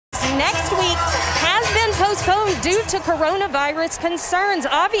next week has been postponed due to coronavirus concerns.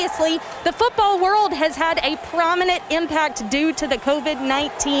 Obviously, the football world has had a prominent impact due to the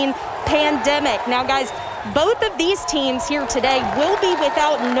COVID-19 pandemic. Now, guys, both of these teams here today will be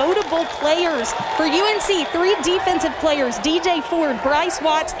without notable players. For UNC, 3 defensive players, DJ Ford, Bryce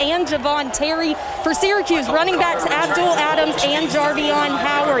Watts, and Javon Terry. For Syracuse, running backs Abdul Adams and Jarvion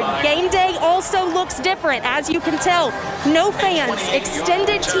Howard. Game day also looks different, as you can tell. No fans,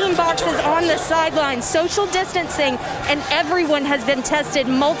 extended team boxes on the sidelines, social distancing, and everyone has been tested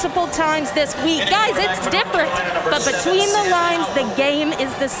multiple times this week. Guys, it's different, but between the lines, the game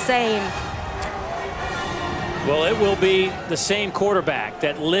is the same. Well, it will be the same quarterback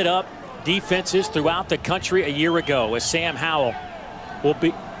that lit up defenses throughout the country a year ago, as Sam Howell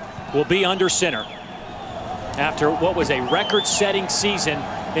will be under center after what was a record-setting season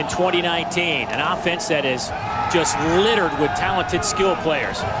in 2019. An offense that is just littered with talented skill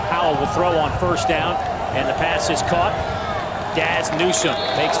players. Howell will throw on first down, and the pass is caught. Daz Newsome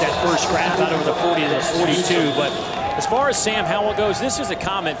makes that first grab out over the 40 to the 42, but as far as Sam Howell goes, this is a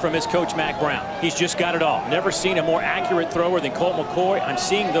comment from his coach, Mack Brown. He's just got it all. Never seen a more accurate thrower than Colt McCoy. I'm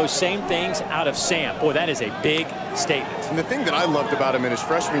seeing those same things out of Sam. Boy, that is a big statement. And the thing that I loved about him in his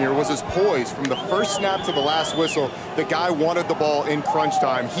freshman year was his poise. From the first snap to the last whistle, the guy wanted the ball in crunch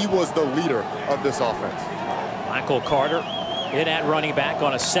time. He was the leader of this offense. Michael Carter in at running back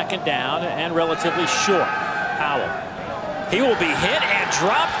on a second down and relatively short. Howell. He will be hit and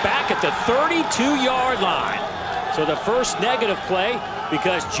dropped back at the 32-yard line. So the first negative play,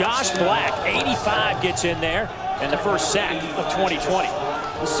 because Josh Black, 85, gets in there, and the first sack of 2020.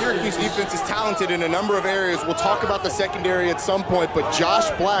 The Syracuse defense is talented in a number of areas. We'll talk about the secondary at some point, but Josh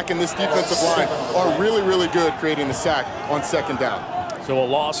Black and this defensive line are really, really good creating the sack on second down. So a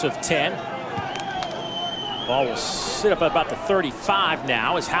loss of 10. Ball will sit up at about the 35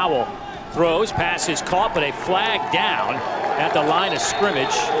 now as Howell throws. Pass is caught, but a flag down at the line of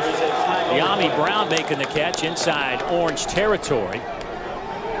scrimmage. De'Ami Brown making the catch inside orange territory.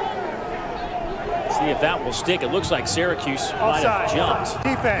 See if that will stick. It looks like Syracuse might have jumped.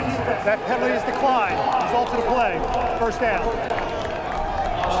 Defense. That penalty is declined. Result of the play. First down.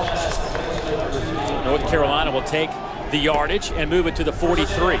 North Carolina will take the yardage and move it to the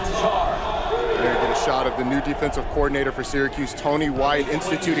 43. There, get a shot of the new defensive coordinator for Syracuse, Tony White,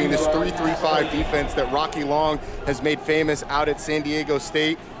 instituting this 3-3-5 defense that Rocky Long has made famous out at San Diego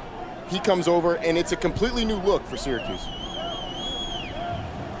State. He comes over, and it's a completely new look for Syracuse.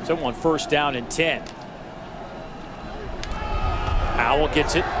 Someone first down and 10. Howell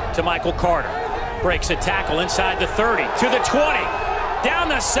gets it to Michael Carter. Breaks a tackle inside the 30, to the 20. Down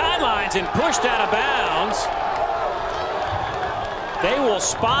the sidelines and pushed out of bounds. They will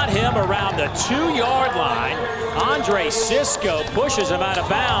spot him around the 2-yard line. Andre Sisco pushes him out of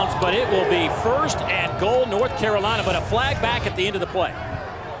bounds, but it will be first and goal North Carolina, but a flag back at the end of the play.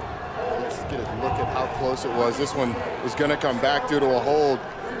 Let's get a look at how close it was. This one is going to come back due to a hold.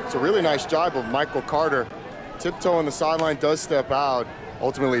 It's a really nice job of Michael Carter. Tiptoe on the sideline, does step out.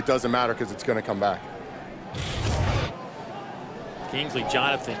 Ultimately, it doesn't matter because it's going to come back. Kingsley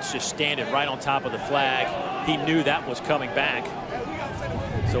Jonathan's just standing right on top of the flag. He knew that was coming back.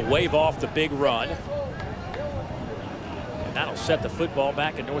 So wave off the big run. And that'll set the football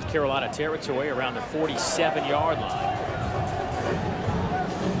back in North Carolina territory around the 47-yard line.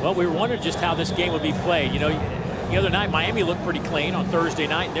 Well, we were wondering just how this game would be played. You know, the other night, Miami looked pretty clean on Thursday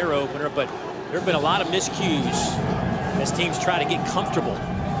night in their opener, but there have been a lot of miscues as teams try to get comfortable.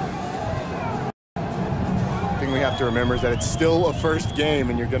 The thing we have to remember is that it's still a first game,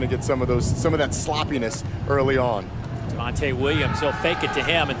 and you're going to get some of that sloppiness early on. Devontae Williams, he'll fake it to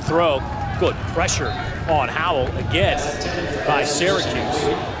him and throw. Good pressure on Howell again by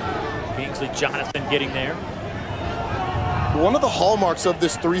Syracuse. Kingsley Jonathan getting there. One of the hallmarks of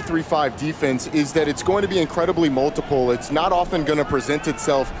this 3-3-5 defense is that it's going to be incredibly multiple. It's not often going to present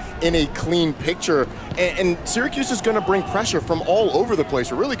itself in a clean picture. And Syracuse is going to bring pressure from all over the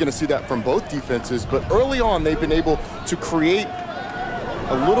place. We're really going to see that from both defenses. But early on, they've been able to create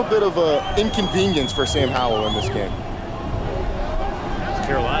a little bit of an inconvenience for Sam Howell in this game.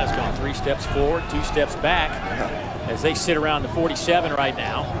 Carolina's gone 3 steps forward, 2 steps back as they sit around the 47 right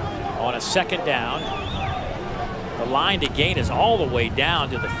now on a second down. The line to gain is all the way down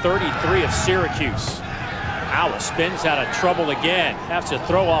to the 33 of Syracuse. Howell spins out of trouble again. Has to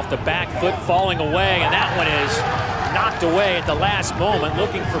throw off the back foot, falling away, and that one is knocked away at the last moment,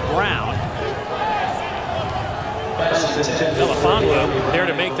 looking for Brown. Delafonwu there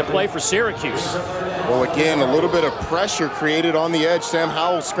to make the play for Syracuse. Well, again, a little bit of pressure created on the edge. Sam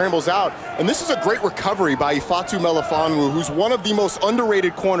Howell scrambles out. And this is a great recovery by Ifeatu Melifonwu, who's one of the most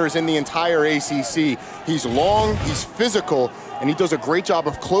underrated corners in the entire ACC. He's long, he's physical, and he does a great job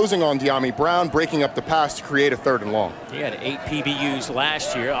of closing on Dyami Brown, breaking up the pass to create a 3rd and long. He had 8 PBUs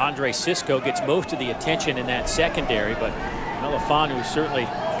last year. Andre Cisco gets most of the attention in that secondary, but Melifonwu certainly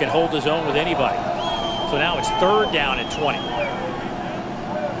can hold his own with anybody. So now it's 3rd down and 20.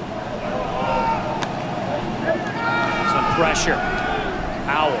 Some pressure.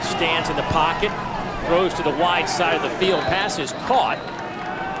 Howell stands in the pocket, throws to the wide side of the field. Pass is caught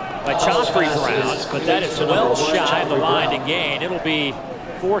by Chopri Brown, but that is well shy of the line to gain. It'll be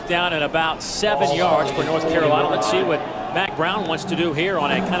 4th down and about 7 yards for North Carolina. Let's see what Mack Brown wants to do here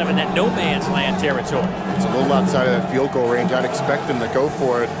on a kind of in that no man's land territory. It's a little outside of that field goal range. I'd expect him to go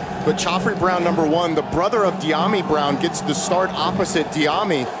for it. But Chopri Brown, number 1, the brother of Dyami Brown, gets the start opposite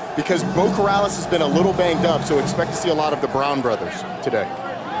Dyami because Bo Corrales has been a little banged up, so expect to see a lot of the Brown brothers today.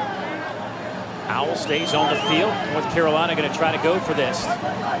 Howell stays on the field. North Carolina going to try to go for this.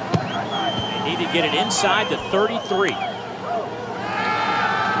 They need to get it inside the 33.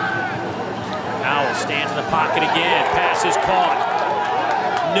 Howell stands in the pocket again. Pass is caught.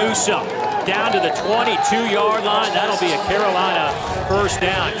 Newsome down to the 22-yard line. That'll be a Carolina 1st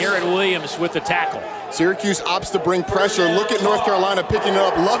down. Garrett Williams with the tackle. Syracuse opts to bring pressure. Look at North Carolina picking it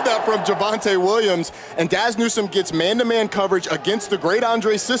up. Love that from Javonte Williams. And Daz Newsome gets man-to-man coverage against the great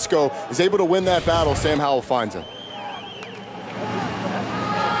Andre Cisco. Is able to win that battle. Sam Howell finds him.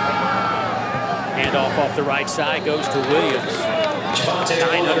 Handoff off the right side goes to Williams.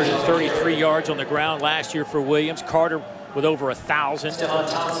 933 yards on the ground last year for Williams. Carter with over 1,000.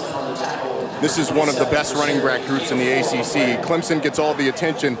 This is one of the best running back groups in the ACC. Clemson gets all the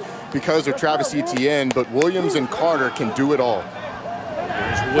attention because of Travis Etienne, but Williams and Carter can do it all.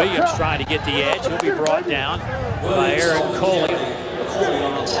 There's Williams trying to get the edge. He'll be brought down by Eric Coley.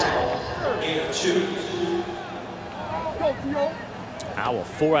 Howell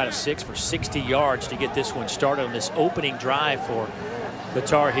 4 out of 6 for 60 yards to get this one started on this opening drive for the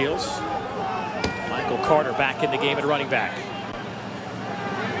Tar Heels. Michael Carter back in the game at running back.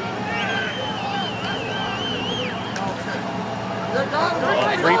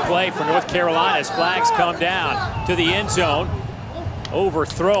 Free play for North Carolina as flags come down to the end zone.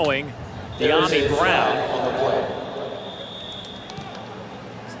 Overthrowing Dyami Brown.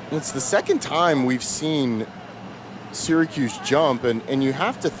 It's the 2nd time we've seen Syracuse jump, and you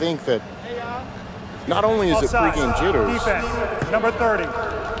have to think that not only is it pregame jitters. Defense, number 30.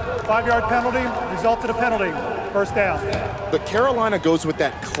 5-yard penalty, resulted in a penalty. 1st down. But Carolina goes with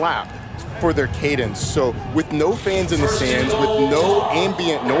that clap for their cadence. So with no fans in the stands, with no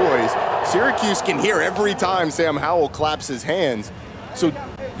ambient noise, Syracuse can hear every time Sam Howell claps his hands. So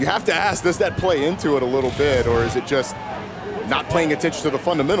you have to ask, does that play into it a little bit, or is it just not paying attention to the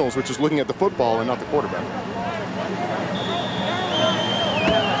fundamentals, which is looking at the football and not the quarterback?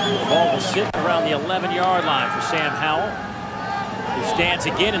 The ball will sit around the 11-yard line for Sam Howell, who stands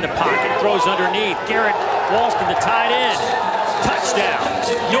again in the pocket, throws underneath. Garrett Walston, the tight end. Touchdown,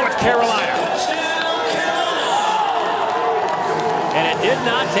 North Carolina. And it did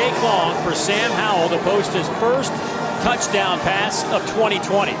not take long for Sam Howell to post his 1st touchdown pass of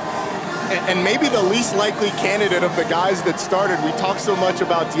 2020. And maybe the least likely candidate of the guys that started. We talk so much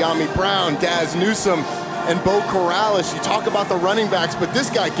about Dyami Brown, Daz Newsome, and Bo Corrales. You talk about the running backs, but this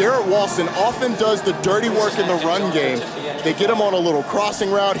guy, Garrett Walston, often does the dirty work in the run game. They get him on a little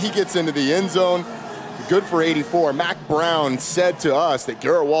crossing route. He gets into the end zone. Good for 84. Mack Brown said to us that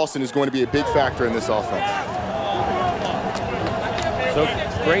Garrett Walston is going to be a big factor in this offense. So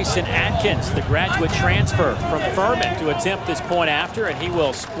Grayson Atkins, the graduate transfer from Furman, to attempt this point after, and he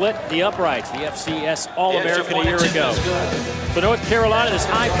will split the uprights, the FCS All-American a year ago. For North Carolina, this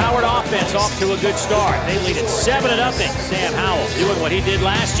high-powered offense off to a good start. They lead it 7-0. Sam Howell doing what he did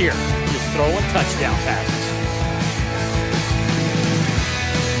last year, just throwing touchdown passes.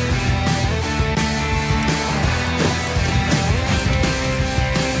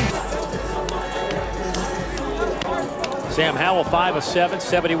 Sam Howell 5 of 7,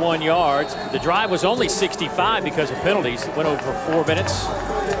 71 yards. The drive was only 65 because of penalties. It went over 4 minutes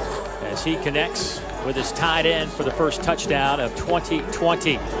as he connects with his tight end for the 1st touchdown of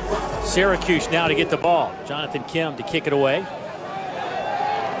 2020. Syracuse now to get the ball. Jonathan Kim to kick it away.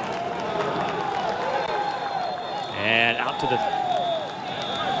 And out to the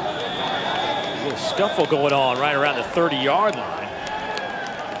little scuffle going on right around the 30-yard line.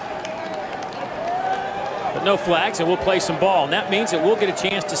 But no flags, and we'll play some ball. And that means that we'll get a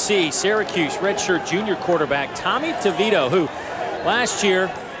chance to see Syracuse redshirt junior quarterback Tommy Tavito, who last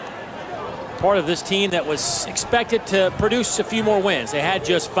year part of this team that was expected to produce a few more wins. They had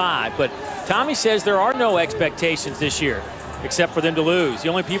just 5, but Tommy says there are no expectations this year except for them to lose. The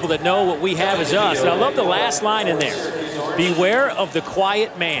only people that know what we have is us. And I love the last line in there. Beware of the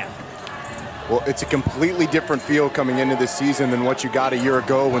quiet man. Well, it's a completely different feel coming into this season than what you got a year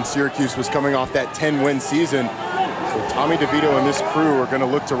ago when Syracuse was coming off that 10-win season. So Tommy DeVito and this crew are going to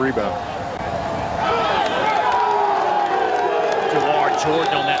look to rebound.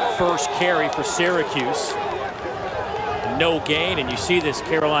 Jordan on that first carry for Syracuse. No gain, and you see this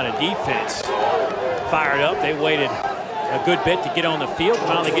Carolina defense fired up. They waited a good bit to get on the field,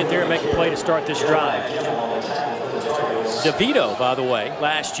 finally get there and make a play to start this drive. DeVito, by the way,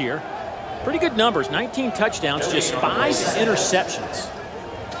 last year, pretty good numbers, 19 touchdowns, just 5 interceptions.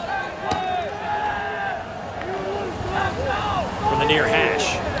 From the near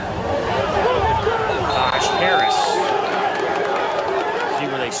hash. Taj Harris. See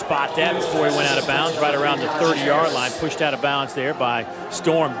where they spot that before he went out of bounds, right around the 30-yard line, pushed out of bounds there by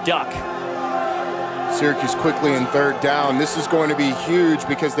Storm Duck. Syracuse quickly in 3rd down. This is going to be huge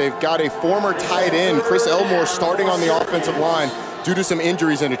because they've got a former tight end, Chris Elmore, starting on the offensive line due to some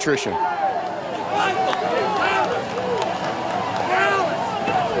injuries and attrition.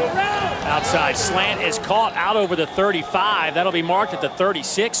 Outside slant is caught out over the 35. That'll be marked at the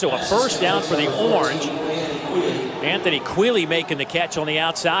 36, so a first down for the Orange. Anthony Quealy making the catch on the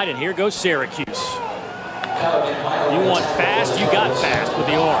outside, and here goes Syracuse. You want fast, you got fast with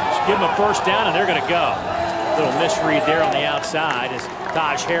the Orange. Give them a first down, and they're going to go. Little misread there on the outside as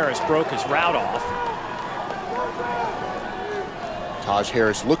Taj Harris broke his route off. Taj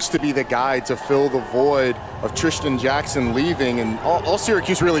Harris looks to be the guy to fill the void of Tristan Jackson leaving, and all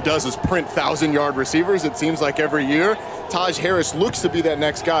Syracuse really does is print 1,000-yard receivers, it seems like, every year. Taj Harris looks to be that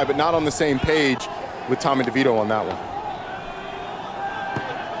next guy, but not on the same page with Tommy DeVito on that one.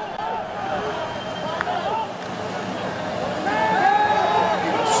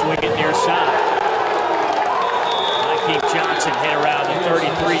 Swing it near side. Keith Johnson hit around the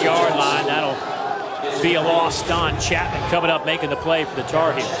 33-yard line. That'll be a loss. Don Chapman coming up making the play for the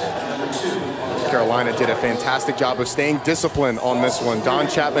Tar Heels. Carolina did a fantastic job of staying disciplined on this one. Don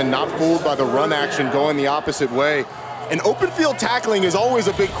Chapman not fooled by the run action going the opposite way. And open field tackling is always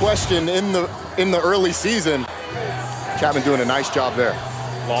a big question in the early season. Chapman doing a nice job there.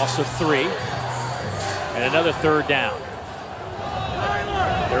 Loss of 3 and another 3rd down.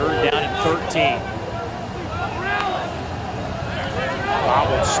 3rd down and 13.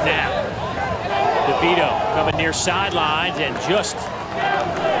 Bobble snap. DeVito coming near sidelines and just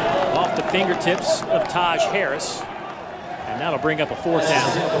off the fingertips of Taj Harris. And that'll bring up a 4th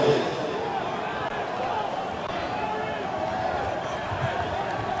down.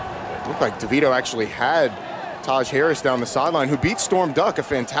 Looked like DeVito actually had Taj Harris down the sideline, who beat Storm Duck, a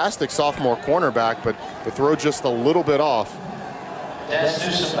fantastic sophomore cornerback, but the throw just a little bit off.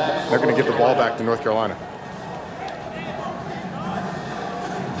 They're going to give the ball back to North Carolina.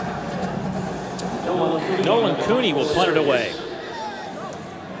 Nolan Cooney will punt it away.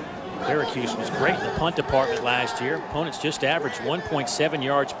 Syracuse was great in the punt department last year. Opponents just averaged 1.7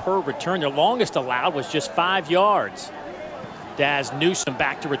 yards per return. Their longest allowed was just 5 yards. Daz Newsome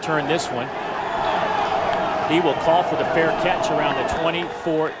back to return this one. He will call for the fair catch around the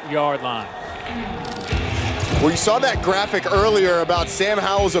 24-yard line. Well, you saw that graphic earlier about Sam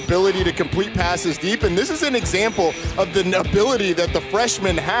Howell's ability to complete passes deep, and this is an example of the ability that the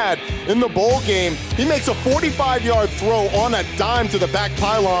freshman had in the bowl game. He makes a 45-yard throw on a dime to the back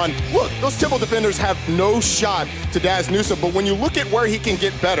pylon. Look, those Temple defenders have no shot to Daz Newsome, but when you look at where he can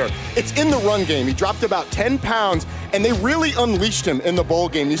get better, it's in the run game. He dropped about 10 pounds, and they really unleashed him in the bowl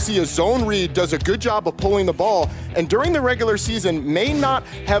game. You see a zone read does a good job of pulling the ball, and during the regular season he may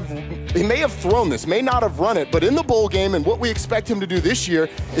have thrown this, may not have run it, but in the bowl game, and what we expect him to do this year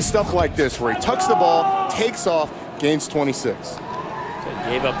is stuff like this, where he tucks the ball, takes off, gains 26. So he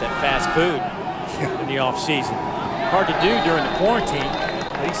gave up that fast food in the offseason. Hard to do during the quarantine.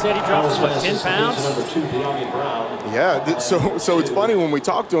 But he said he dropped, what, 10 pounds? Yeah, so it's funny, when we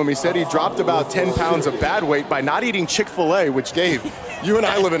talked to him, he said he dropped about 10 pounds of bad weight by not eating Chick-fil-A, which Dave, you and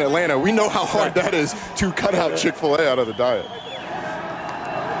I live in Atlanta. We know how hard that is to cut out Chick-fil-A out of the diet.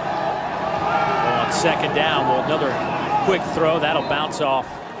 Well, on 2nd down, well, another quick throw. That'll bounce off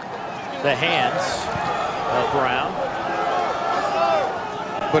the hands of Brown.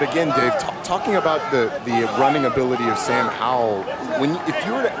 But again, Dave, talking about the running ability of Sam Howell, if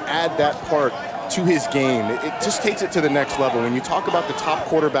you were to add that part to his game, it just takes it to the next level. When you talk about the top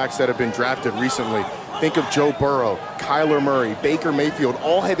quarterbacks that have been drafted recently, think of Joe Burrow, Kyler Murray, Baker Mayfield,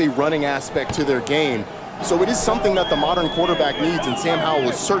 all have a running aspect to their game. So it is something that the modern quarterback needs, and Sam Howell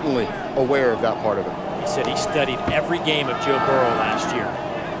was certainly aware of that part of it. He said he studied every game of Joe Burrow last year.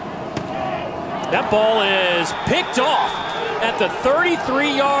 That ball is picked off at the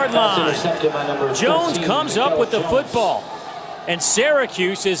 33-yard line. Jones comes up with the football, and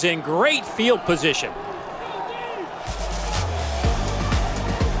Syracuse is in great field position.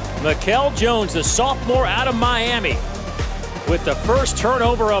 Mikel Jones, the sophomore out of Miami, with the first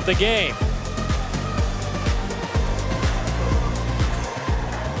turnover of the game.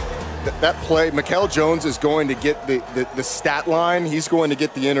 That play, Mikel Jones is going to get the stat line. He's going to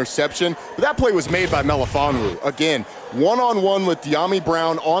get the interception. But that play was made by Melifonwu. Again, one-on-one with De'Ami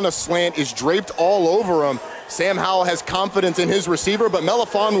Brown on a slant, is draped all over him. Sam Howell has confidence in his receiver, but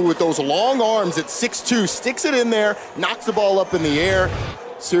Melifonwu with those long arms at 6'2", sticks it in there, knocks the ball up in the air.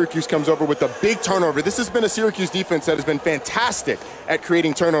 Syracuse comes over with a big turnover. This has been a Syracuse defense that has been fantastic at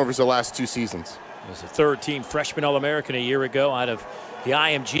creating turnovers the last 2 seasons. He was a third-team freshman All-American a year ago out of the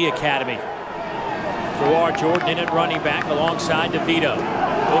IMG Academy. Gerard Jordan in at running back alongside DeVito.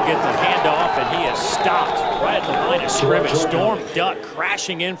 He'll get the handoff, and he is stopped right at the line of scrimmage. Storm Duck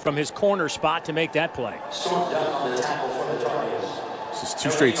crashing in from his corner spot to make that play. This is 2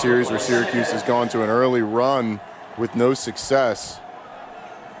 straight series where Syracuse has gone to an early run with no success,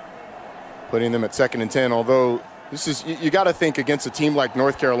 putting them at 2nd and 10. Although this is, you got to think against a team like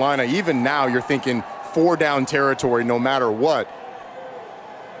North Carolina, even now you're thinking 4-down territory no matter what,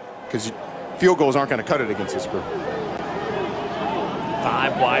 because field goals aren't going to cut it against this group.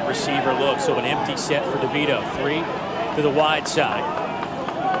 5 wide receiver look, so an empty set for DeVito. 3 to the wide side,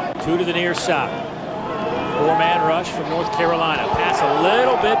 2 to the near side. 4-man rush from North Carolina. Pass a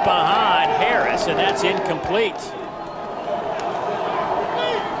little bit behind Harris, and that's incomplete.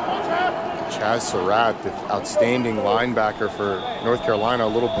 Chaz Surratt, the outstanding linebacker for North Carolina, a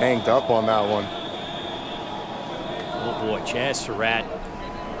little banged up on that one. Oh boy, Chaz Surratt,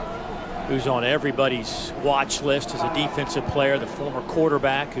 who's on everybody's watch list as a defensive player, the former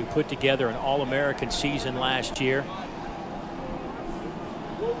quarterback who put together an All-American season last year.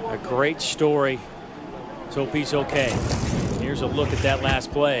 A great story. Let's hope he's okay. Here's a look at that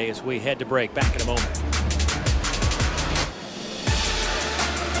last play as we head to break. Back in a moment.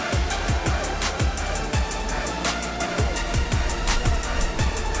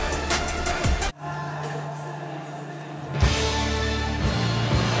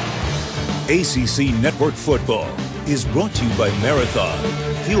 ACC Network Football is brought to you by Marathon.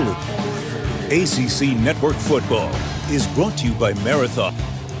 Fueling. ACC Network Football is brought to you by Marathon.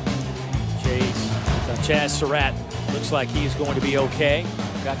 Chaz Surratt looks like he's going to be okay.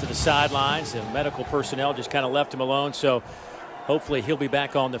 Got to the sidelines. The medical personnel just kind of left him alone, so hopefully he'll be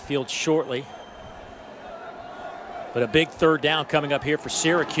back on the field shortly. But a big 3rd down coming up here for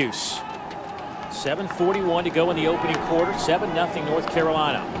Syracuse. 7:41 to go in the opening quarter. 7-0 North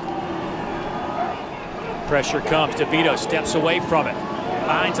Carolina. Pressure comes. DeVito steps away from it.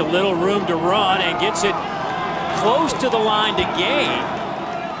 Finds a little room to run and gets it close to the line to gain.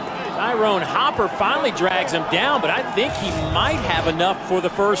 Tyrone Hopper finally drags him down, but I think he might have enough for the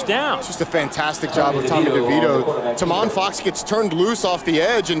 1st down. It's just a fantastic job of Tommy DeVito. Tamon Fox gets turned loose off the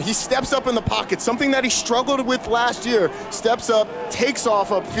edge, and he steps up in the pocket, something that he struggled with last year. Steps up, takes off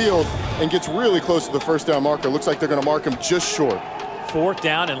upfield, and gets really close to the 1st down marker. Looks like they're going to mark him just short. 4th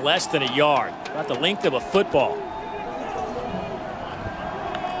down and less than a yard. About the length of a football.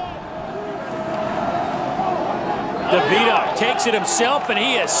 DeVito takes it himself, and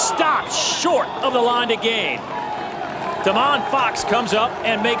he is stopped short of the line to gain. Damon Fox comes up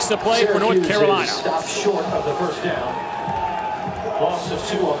and makes the play for North Carolina. Stopped short of the 1st down. Loss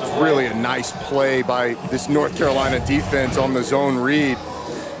of 2 on the play. Really a nice play by this North Carolina defense on the zone read.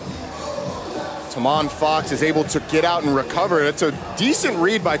 Tamon Fox is able to get out and recover. It's a decent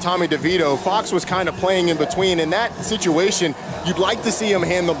read by Tommy DeVito. Fox was kind of playing in between. In that situation, you'd like to see him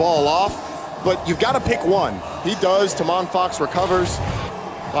hand the ball off, but you've got to pick one. He does. Tamon Fox recovers.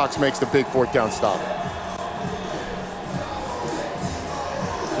 Fox makes the big 4th down stop.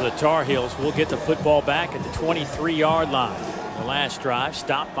 So the Tar Heels will get the football back at the 23-yard line. The last drive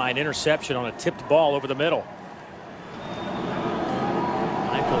stopped by an interception on a tipped ball over the middle.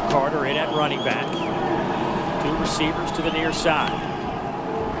 Michael Carter in at running back. 2 receivers to the near side.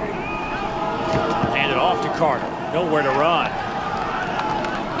 Hand it off to Carter. Nowhere to run.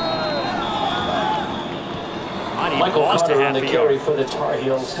 Michael Carter on the carry for the Tar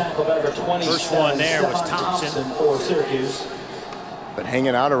Heels. Tackle number 27. First one there was Thompson for Syracuse. But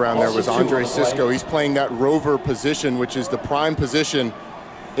hanging out around there was Andre Cisco. He's playing that rover position, which is the prime position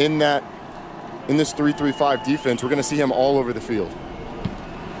in this 3-3-5 defense. We're going to see him all over the field.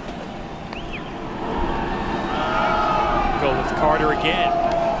 3-yarder again.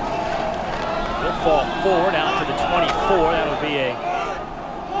 He'll fall forward out to the 24. That'll be a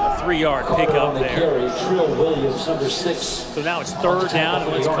 3-yard pickup there. So now it's 3rd down,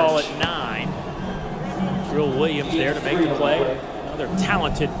 and let's call it 9. Trill Williams there to make the play. Another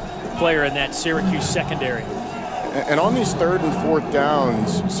talented player in that Syracuse secondary. And on these 3rd and 4th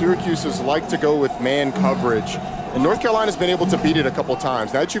downs, Syracuse has liked to go with man coverage. And North Carolina's been able to beat it a couple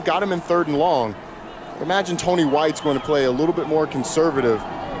times. Now that you've got him in 3rd and long, imagine Tony White's going to play a little bit more conservative.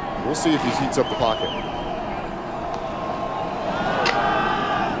 We'll see if he heats up the pocket.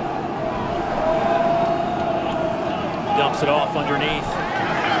 Dumps it off underneath.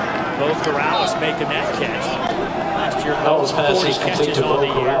 Both Corrales making that catch. Last year, those 40 catches on the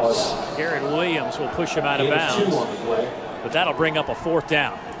year. Garrett Williams will push him out of bounds, but that'll bring up a 4th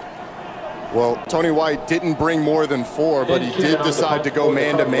down. Well, Tony White didn't bring more than 4, but he did decide to go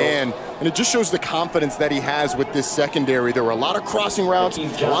man-to-man. And it just shows the confidence that he has with this secondary. There were a lot of crossing routes,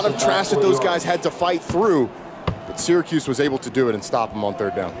 a lot of trash that those guys had to fight through. But Syracuse was able to do it and stop him on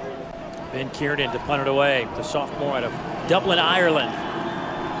 3rd down. Ben Kiernan to punt it away, the sophomore out of Dublin, Ireland.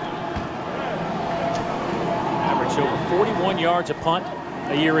 Averaged over 41 yards a punt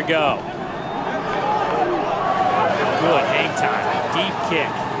a year ago. Good hang time, deep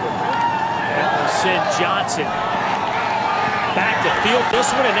kick. Send Johnson back to field this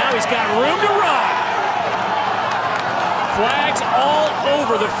one, and now he's got room to run. Flags all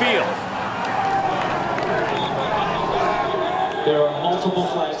over the field. There are multiple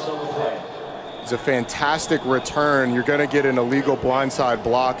flags on the play. It's a fantastic return. You're going to get an illegal blindside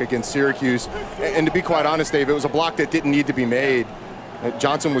block against Syracuse. And to be quite honest, Dave, it was a block that didn't need to be made.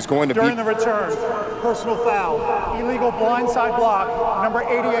 Johnson was going to During the return, personal foul, illegal blindside block, number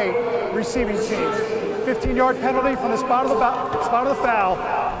 88, receiving team. 15-yard penalty from the spot of the foul,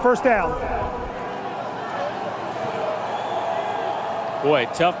 1st down. Boy,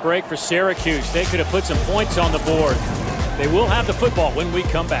 tough break for Syracuse. They could have put some points on the board. They will have the football when we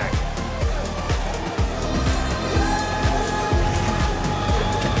come back.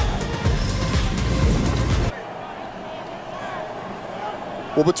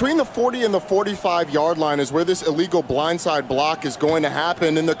 Well, between the 40 and the 45-yard line is where this illegal blindside block is going to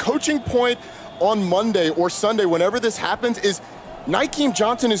happen. And the coaching point on Monday or Sunday, whenever this happens, is Nykeem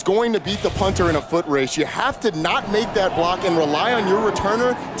Johnson is going to beat the punter in a foot race. You have to not make that block and rely on your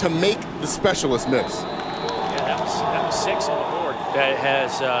returner to make the specialist miss. Yeah, that was 6 on the board. That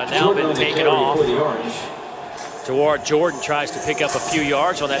has now been taken off. Jawar Jordan tries to pick up a few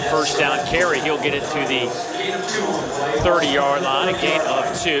yards on that 1st down carry. He'll get it to the 30-yard line, a gain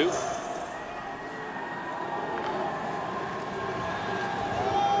of 2.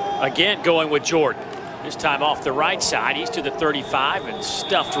 Again, going with Jordan. This time off the right side. He's to the 35 and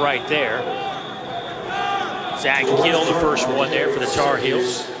stuffed right there. Zach Gill, the first one there for the Tar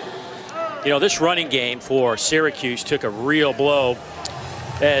Heels. You know, this running game for Syracuse took a real blow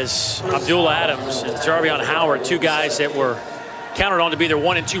as Abdul Adams and Jarvion Howard, 2 guys that were counted on to be their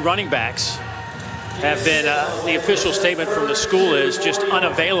 1 and 2 running backs, have been, the official statement from the school is just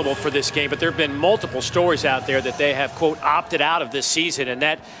unavailable for this game. But there have been multiple stories out there that they have, quote, opted out of this season. And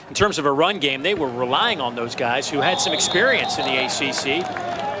that, in terms of a run game, they were relying on those guys who had some experience in the ACC.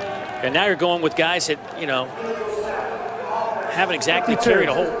 And now you're going with guys that, you know, haven't exactly carried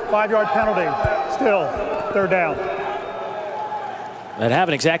a whole 5-yard penalty, still 3rd down. That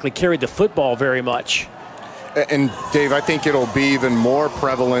haven't exactly carried the football very much. And Dave, I think it'll be even more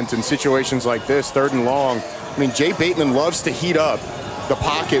prevalent in situations like this, 3rd and long. I mean, Jay Bateman loves to heat up the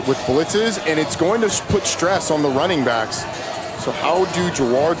pocket with blitzes, and it's going to put stress on the running backs. So how do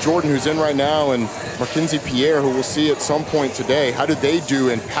Jawar Jordan, who's in right now, and Mackenzie Pierre, who we'll see at some point today, how do they do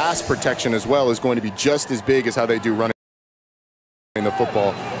in pass protection as well is going to be just as big as how they do running the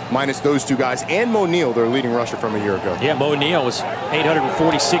football, minus those 2 guys, and Mo Neal, their leading rusher from a year ago. Yeah, Mo Neal was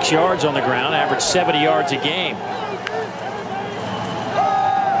 846 yards on the ground, averaged 70 yards a game.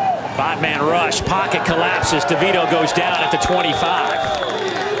 5-man rush, pocket collapses, DeVito goes down at the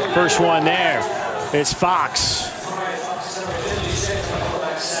 25. First one there is Fox.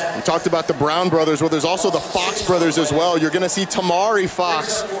 We talked about the Brown brothers. Well, there's also the Fox brothers as well. You're going to see Tamari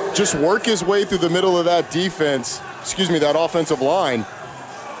Fox just work his way through the middle of that defense, that offensive line,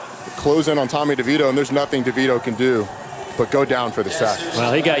 close in on Tommy DeVito, and there's nothing DeVito can do but go down for the sack.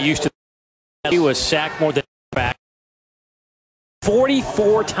 Well, he got used to that. He was sacked more than back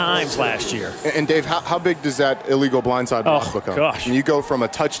 44 times last year. And Dave, how big does that illegal blindside block become? Gosh. And you go from a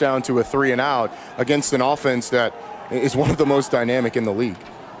touchdown to a 3 and out against an offense that is one of the most dynamic in the league.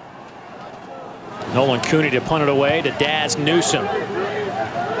 Nolan Cooney to punt it away to Daz Newsome.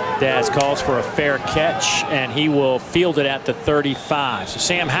 Daz calls for a fair catch, and he will field it at the 35. So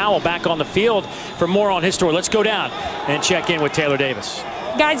Sam Howell back on the field for more on his story. Let's go down and check in with Taylor Davis.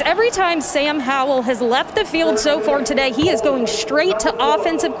 Guys, every time Sam Howell has left the field so far today, he is going straight to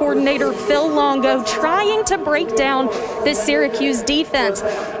offensive coordinator Phil Longo, trying to break down this Syracuse defense.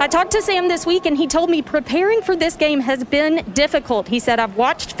 I talked to Sam this week, and he told me preparing for this game has been difficult. He said, I've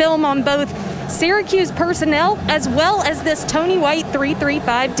watched film on both Syracuse personnel as well as this Tony White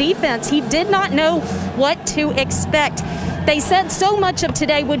 3-3-5 defense. He did not know what to expect. They said so much of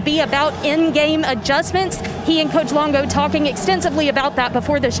today would be about in-game adjustments. He and Coach Longo talking extensively about that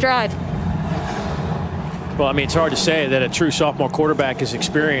before this drive. Well, I mean, it's hard to say that a true sophomore quarterback is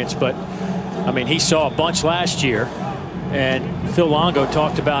experienced, but, I mean, he saw a bunch last year. And Phil Longo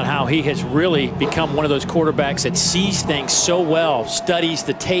talked about how he has really become one of those quarterbacks that sees things so well, studies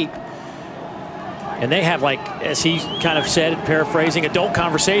the tape. And they have, like, as he kind of said, paraphrasing, adult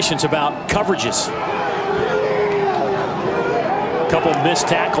conversations about coverages. Couple missed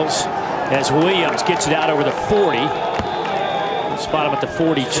tackles as Williams gets it out over the 40. Spot him at the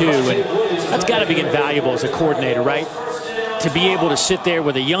 42, and that's got to be invaluable as a coordinator, right? To be able to sit there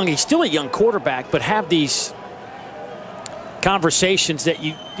with he's still a young quarterback, but have these conversations that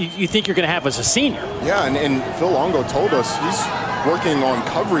you think you're going to have as a senior. Yeah, and Phil Longo told us he's working on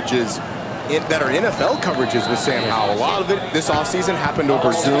coverages that are NFL coverages with Sam Howell. A lot of it this offseason happened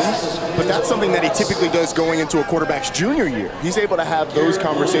over Zoom, but that's something that he typically does going into a quarterback's junior year. He's able to have those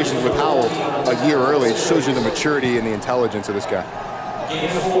conversations with Howell a year early. It shows you the maturity and the intelligence of this guy.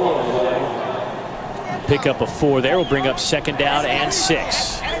 Pick up a 4 there will bring up 2nd down and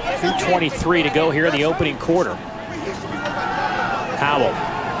 6. 2:23 to go here in the opening quarter. Howell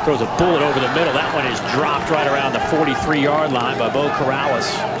throws a bullet over the middle. That one is dropped right around the 43-yard line by Bo Corrales.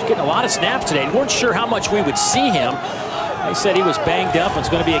 He's getting a lot of snaps today. We weren't sure how much we would see him. They said he was banged up and it's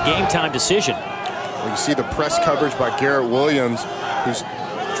going to be a game-time decision. Well, you see the press coverage by Garrett Williams, who's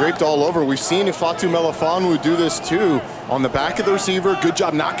draped all over. We've seen Ifeatu Melifonwu do this too. On the back of the receiver, good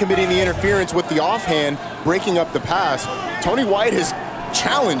job not committing the interference with the offhand, breaking up the pass. Tony White has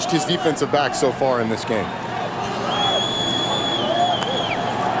challenged his defensive back so far in this game.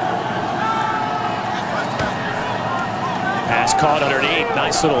 Pass caught underneath.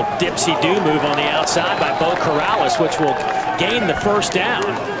 Nice little dipsy-do move on the outside by Bo Corrales, which will gain the 1st down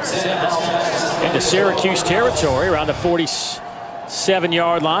into Syracuse territory around the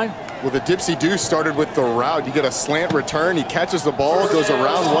 47-yard line. Well, the dipsy-do started with the route. You get a slant return. He catches the ball, goes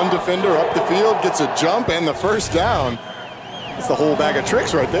around one defender up the field, gets a jump and the 1st down. That's the whole bag of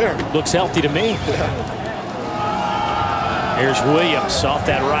tricks right there. Looks healthy to me. Yeah. Here's Williams off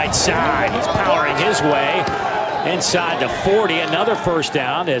that right side. He's powering his way inside the 40. Another 1st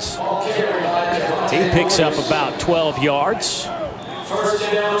down as he picks up about 12 yards.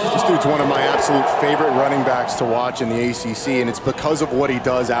 This dude's one of my absolute favorite running backs to watch in the ACC, and it's because of what he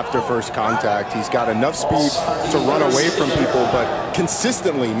does after first contact. He's got enough speed to run away from people, but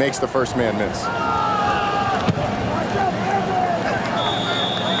consistently makes the first man miss.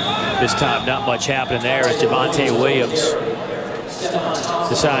 This time, not much happening there as Javonte Williams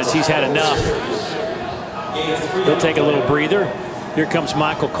decides he's had enough. He'll take a little breather. Here comes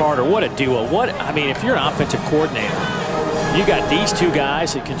Michael Carter. What a duo. I mean, if you're an offensive coordinator, you got these two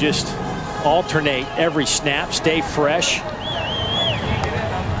guys that can just alternate every snap, stay fresh.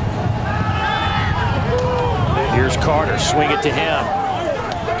 Here's Carter, swing it to him.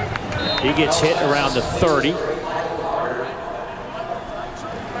 He gets hit around the 30.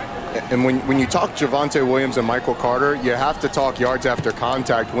 And when you talk Javonte Williams and Michael Carter, you have to talk yards after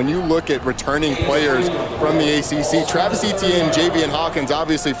contact. When you look at returning players from the ACC, Travis Etienne, Javian Hawkins,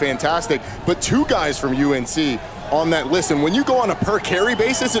 obviously fantastic, but 2 guys from UNC on that list. And when you go on a per carry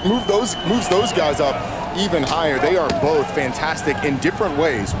basis, it moves those guys up even higher. They are both fantastic in different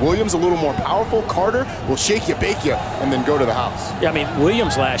ways. Williams a little more powerful. Carter will shake you, bake you, and then go to the house. Yeah, I mean,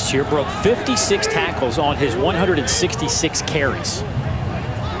 Williams last year broke 56 tackles on his 166 carries.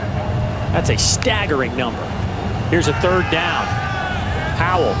 That's a staggering number. Here's a 3rd down.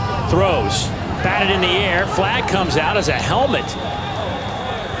 Howell throws, batted in the air. Flag comes out as a helmet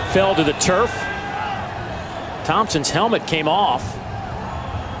fell to the turf. Thompson's helmet came off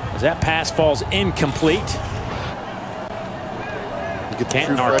as that pass falls incomplete. You get the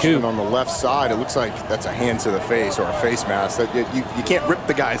true freshman on the left side. It looks like that's a hand to the face or a face mask. You can't rip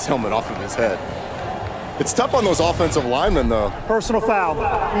the guy's helmet off of his head. It's tough on those offensive linemen, though. Personal foul,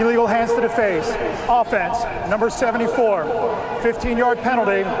 illegal hands to the face. Offense, number 74, 15-yard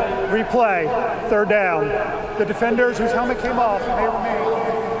penalty, replay, 3rd down. The defenders whose helmet came off may remain.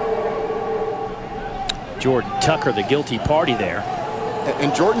 Jordan Tucker, the guilty party there.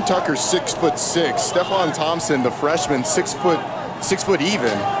 And Jordan Tucker's 6'6". Stephon Thompson, the freshman, 6 foot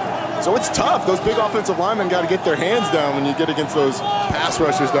even. So it's tough. Those big offensive linemen got to get their hands down when you get against those pass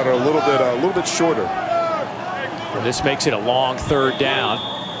rushers that are a little bit shorter. Well, this makes it a long third down.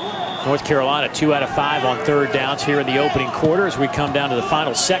 North Carolina 2 out of 5 on third downs here in the opening quarter as we come down to the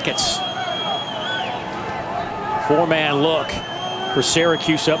final seconds. 4-man look for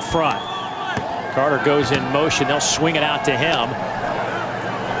Syracuse up front. Carter goes in motion. They'll swing it out to him.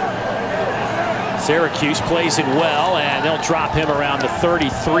 Syracuse plays it well, and they'll drop him around the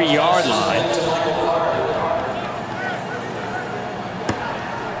 33-yard line.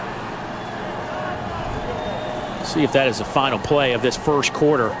 See if that is the final play of this first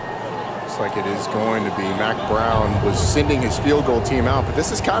quarter. Looks like it is going to be. Mac Brown was sending his field goal team out, but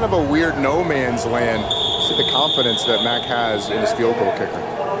this is kind of a weird no man's land. See the confidence that Mac has in his field goal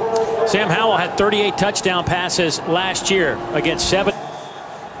kicker. Sam Howell had 38 touchdown passes last year against 7.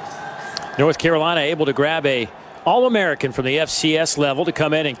 North Carolina able to grab a All-American from the FCS level to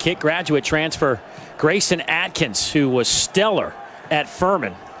come in and kick. Graduate transfer Grayson Atkins, who was stellar at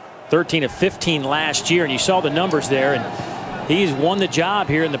Furman, 13 of 15 last year, and you saw the numbers there. And he's won the job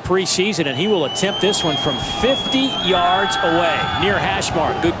here in the preseason, and he will attempt this one from 50 yards away, near hash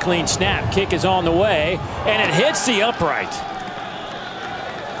mark. Good clean snap. Kick is on the way, and it hits the upright.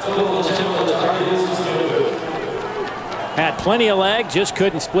 Had plenty of leg, just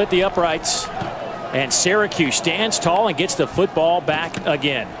couldn't split the uprights. And Syracuse stands tall and gets the football back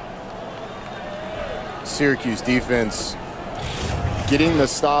again. Syracuse defense getting the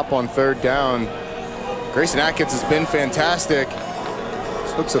stop on third down. Grayson Atkins has been fantastic.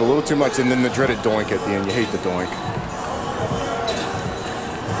 Just looks at a little too much, and then the dreaded doink at the end. You hate the doink.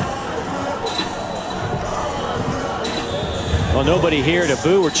 Well, nobody here to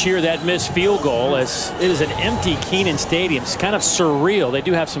boo or cheer that missed field goal, as it is an empty Kenan Stadium. It's kind of surreal. They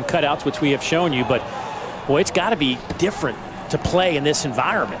do have some cutouts, which we have shown you, but boy, it's got to be different to play in this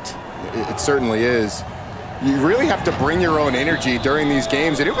environment. It certainly is. You really have to bring your own energy during these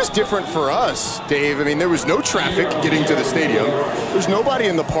games, and it was different for us, Dave. I mean, there was no traffic getting to the stadium. There's nobody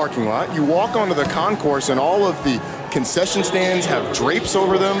in the parking lot. You walk onto the concourse, and all of the concession stands have drapes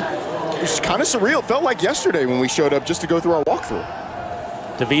over them. It was kind of surreal. It felt like yesterday when we showed up just to go through our walkthrough.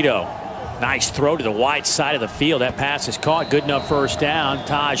 DeVito, nice throw to the wide side of the field. That pass is caught. Good enough first down.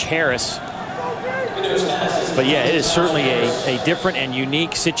 Taj Harris. But yeah, it is certainly a different and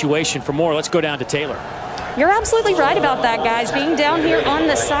unique situation. For more, let's go down to Taylor. You're absolutely right about that, guys. Being down here on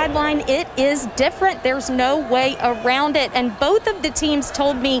the sideline, it is different. There's no way around it. And both of the teams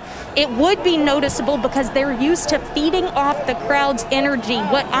told me it would be noticeable because they're used to feeding off the crowd's energy.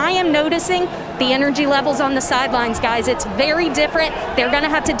 What I am noticing, the energy levels on the sidelines, guys, it's very different. They're going to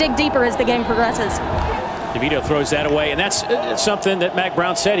have to dig deeper as the game progresses. DeVito throws that away, and that's something that Mac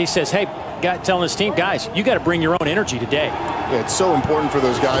Brown said. He says, hey, telling his team, guys, you got to bring your own energy today. Yeah, it's so important for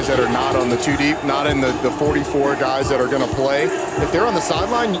those guys that are not on the 2 deep, not in the 44 guys that are going to play. If they're on the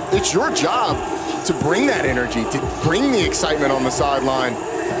sideline, it's your job to bring that energy, to bring the excitement on the sideline,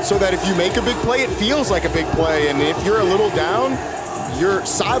 so that if you make a big play, it feels like a big play. And if you're a little down, your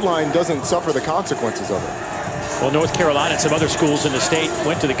sideline doesn't suffer the consequences of it. Well, North Carolina and some other schools in the state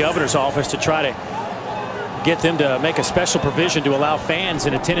went to the governor's office to try to get them to make a special provision to allow fans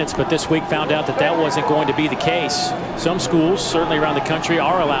in attendance, but this week found out that that wasn't going to be the case. Some schools, certainly around the country,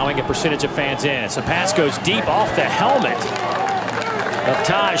 are allowing a percentage of fans in. As the pass goes deep off the helmet of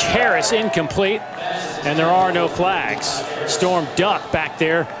Taj Harris, incomplete, and there are no flags. Storm Duck back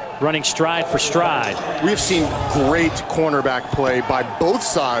there running stride for stride. We have seen great cornerback play by both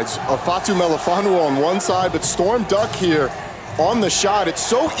sides. Fatu Melifonwu on one side, but Storm Duck here on the shot. It's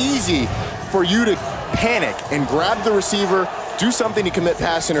so easy for you to panic and grab the receiver, do something to commit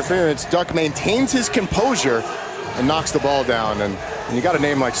pass interference. Duck maintains his composure and knocks the ball down. And you got a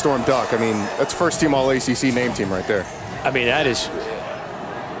name like Storm Duck. I mean, that's first team All-ACC name team right there. I mean, it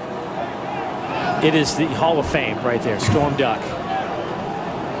is the Hall of Fame right there, Storm Duck.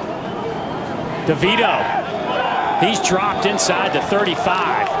 DeVito, he's dropped inside the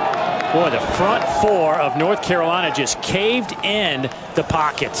 35. Boy, the front four of North Carolina just caved in the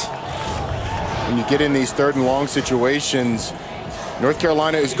pocket. When you get in these 3rd and long situations, North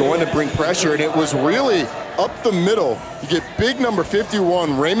Carolina is going to bring pressure, and it was really up the middle. You get big number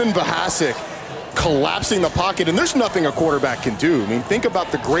 51, Raymond Vahasek, collapsing the pocket, and there's nothing a quarterback can do. I mean, think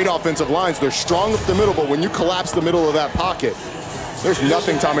about the great offensive lines. They're strong up the middle, but when you collapse the middle of that pocket, there's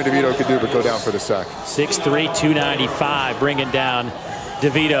nothing Tommy DeVito could do but go down for the sack. 6'3", 295, bringing down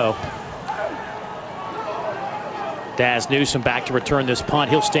DeVito. Daz Newsome back to return this punt.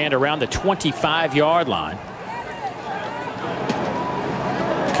 He'll stand around the 25-yard line.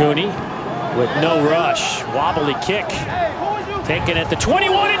 Cooney with no rush. Wobbly kick. Taken at the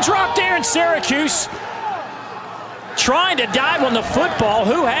 21 and dropped there in Syracuse. Trying to dive on the football.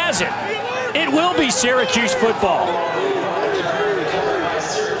 Who has it? It will be Syracuse football.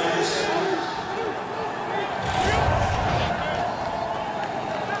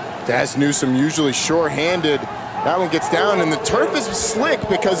 Daz Newsome usually sure-handed. That one gets down, and the turf is slick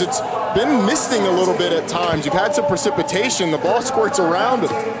because it's been misting a little bit at times. You've had some precipitation. The ball squirts around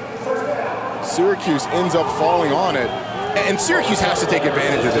it. Syracuse ends up falling on it. And Syracuse has to take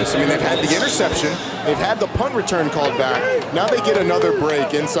advantage of this. I mean, they've had the interception. They've had the punt return called back. Now they get another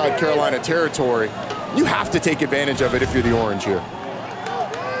break inside Carolina territory. You have to take advantage of it if you're the Orange here.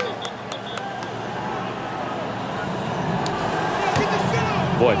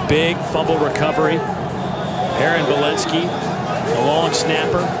 Boy, big fumble recovery. Aaron Bolensky, a long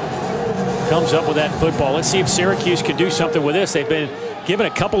snapper, comes up with that football. Let's see if Syracuse can do something with this. They've been given a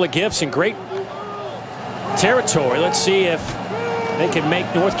couple of gifts in great territory. Let's see if they can make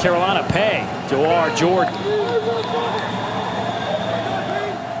North Carolina pay. Jawar Jordan.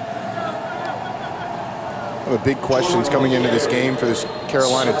 One of the big questions coming into this game for this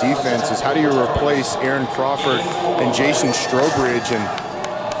Carolina defense is how do you replace Aaron Crawford and Jason Strobridge?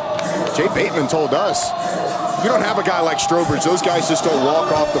 And Jay Bateman told us, you don't have a guy like Strobridge. Those guys just don't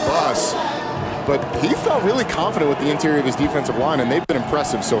walk off the bus. But he felt really confident with the interior of his defensive line, and they've been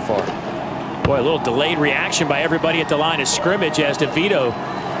impressive so far. Boy, a little delayed reaction by everybody at the line of scrimmage as DeVito,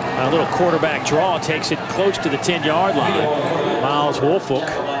 a little quarterback draw, takes it close to the 10-yard line. Miles Woolfolk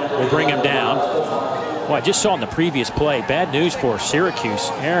will bring him down. Well, I just saw in the previous play, bad news for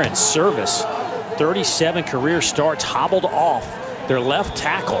Syracuse. Aaron Service, 37 career starts, hobbled off their left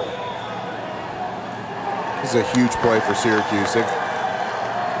tackle. This is a huge play for Syracuse.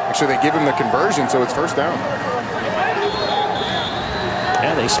 Actually, they give him the conversion, so it's first down.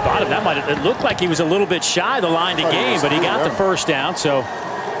 Yeah, they spotted him. It looked like he was a little bit shy of the line to gain, but he got the first down. So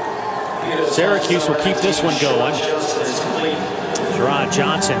Syracuse will keep this one going. Jerron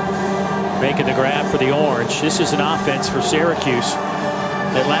Johnson making the grab for the Orange. This is an offense for Syracuse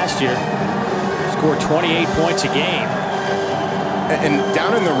that last year scored 28 points a game. And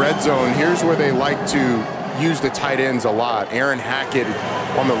down in the red zone, here's where they like to use the tight ends a lot. Aaron Hackett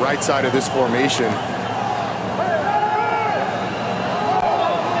on the right side of this formation.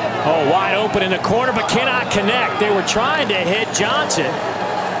 Oh, wide open in the corner, but cannot connect. They were trying to hit Johnson.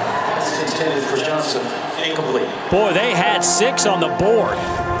 That's intended for Johnson. Incomplete. Boy, they had 6 on the board.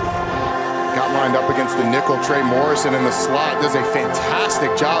 Got lined up against the nickel. Trey Morrison in the slot does a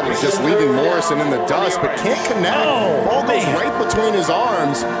fantastic job of just leaving Morrison in the dust, but can't connect. Oh, ball goes right between his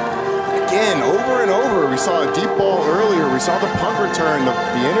arms. Again, over and over. We saw a deep ball earlier. We saw the punt return,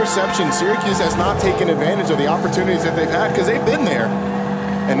 the interception. Syracuse has not taken advantage of the opportunities that they've had because they've been there.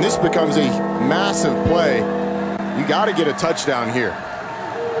 And this becomes a massive play. You got to get a touchdown here.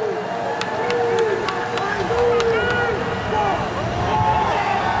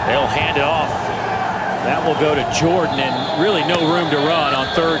 They'll hand it off. That will go to Jordan, and really no room to run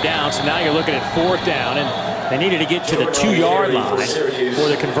on third down. So now you're looking at fourth down, and they needed to get to the 2-yard line for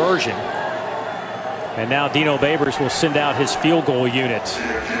the conversion. And now Dino Babers will send out his field goal unit.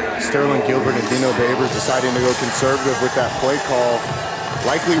 Sterling Gilbert and Dino Babers deciding to go conservative with that play call.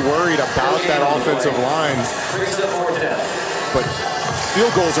 Likely worried about that offensive line. But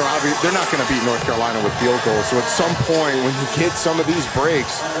field goals are obvious. They're not going to beat North Carolina with field goals. So at some point, when you get some of these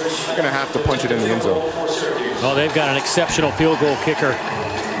breaks, you're going to have to punch it in the end zone. Well, they've got an exceptional field goal kicker,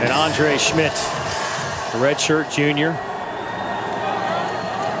 and Andre Schmidt, the redshirt junior,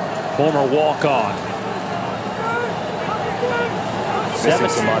 former walk-on. Missing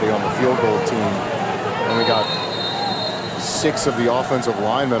somebody on the field goal team. And we got 6 of the offensive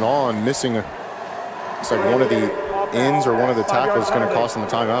linemen on, missing it's like one of the ends or one of the tackles is going to cost them a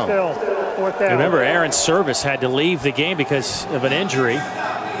timeout. Remember, Aaron Service had to leave the game because of an injury.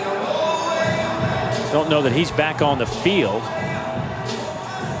 Don't know that he's back on the field.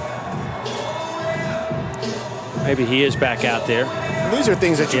 Maybe he is back out there. These are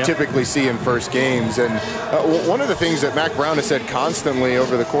things that you typically see in first games. And one of the things that Mac Brown has said constantly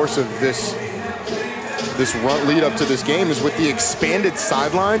over the course of this run lead up to this game is with the expanded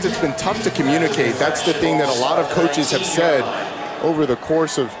sidelines, it's been tough to communicate. That's the thing that a lot of coaches have said over the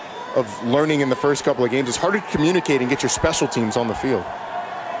course of learning in the first couple of games. It's harder to communicate and get your special teams on the field.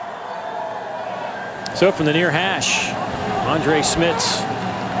 So from the near hash, Andre Schmitz,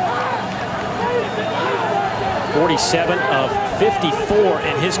 47 of 54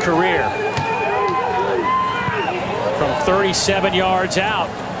 in his career. From 37 yards out.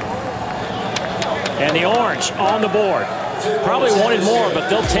 And the Orange on the board. Probably wanted more, but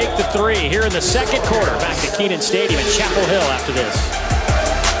they'll take the 3 here in the second quarter. Back to Kenan Stadium in Chapel Hill after this.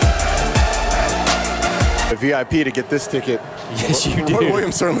 A VIP to get this ticket. Yes, you do. Roy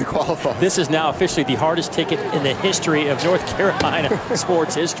Williams certainly qualifies. This is now officially the hardest ticket in the history of North Carolina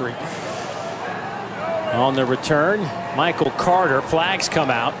sports history. On the return, Michael Carter, flags come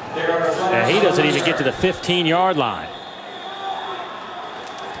out, and he doesn't even get to the 15-yard line.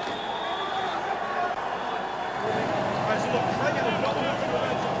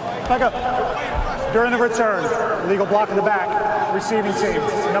 Back up. During the return, illegal block in the back, receiving team,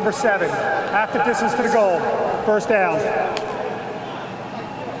 number 7, half the distance to the goal, first down.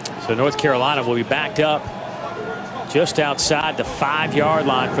 So North Carolina will be backed up just outside the 5-yard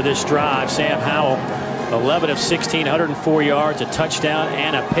line for this drive. Sam Howell, 11 of 16, 104 yards, a touchdown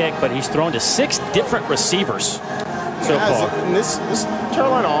and a pick, but he's thrown to 6 different receivers so far. And this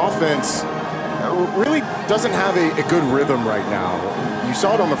Carolina offense really doesn't have a good rhythm right now. You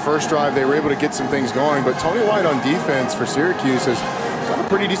saw it on the first drive. They were able to get some things going, but Tony White on defense for Syracuse has done a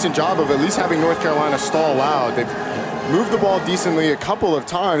pretty decent job of at least having North Carolina stall out. They've moved the ball decently a couple of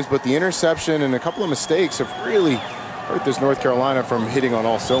times, but the interception and a couple of mistakes have really hurt this North Carolina from hitting on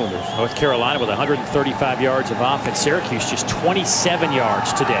all cylinders. North Carolina with 135 yards of offense. Syracuse just 27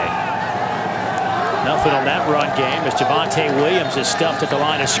 yards today. Nothing on that run game as Javonte Williams is stuffed at the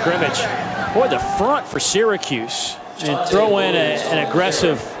line of scrimmage. Boy, the front for Syracuse. And throw in an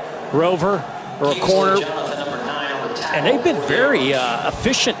aggressive rover or a corner. And they've been very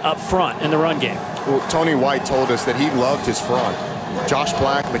efficient up front in the run game. Well, Tony White told us that he loved his front. Josh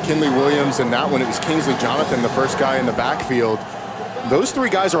Black, McKinley Williams, and that one it was Kingsley Jonathan, the first guy in the backfield. Those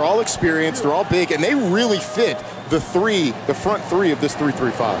 3 guys are all experienced, they're all big, and they really fit the front three of this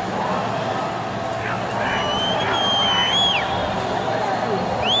 3-3-5.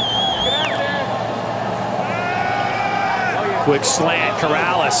 Quick slant.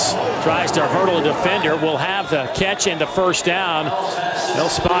 Corrales tries to hurdle a defender. Will have the catch and the first down. They'll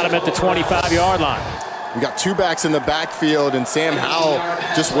spot him at the 25-yard line. We got 2 backs in the backfield, and Sam Howell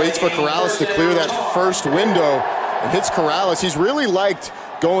just waits for Corrales to clear that first window and hits Corrales. He's really liked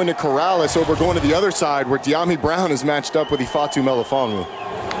going to Corrales over going to the other side where De'Ami Brown is matched up with Ifeatu Melifonwu.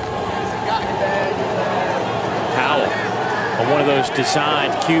 Howell on one of those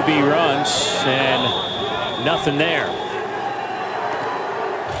designed QB runs, and nothing there.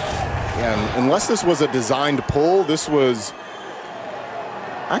 And unless this was a designed pull, this was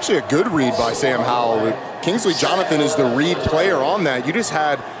actually a good read by Sam Howell. Kingsley Jonathan is the read player on that. You just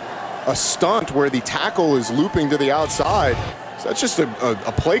had a stunt where the tackle is looping to the outside. So that's just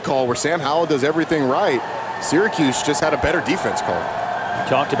a play call where Sam Howell does everything right. Syracuse just had a better defense call. We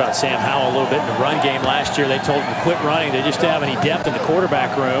talked about Sam Howell a little bit in the run game last year. They told him to quit running. They just didn't have any depth in the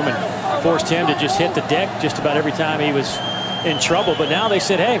quarterback room and forced him to just hit the deck just about every time he was in trouble. But now they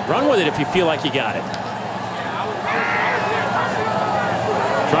said, hey, run with it if you feel like you got it.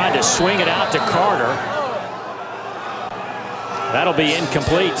 Trying to swing it out to Carter. That'll be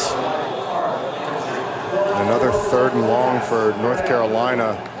incomplete. Another 3rd and long for North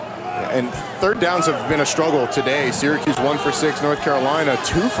Carolina. And 3rd downs have been a struggle today. Syracuse 1 for 6, North Carolina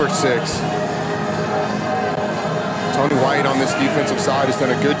 2 for 6. Tony White on this defensive side has done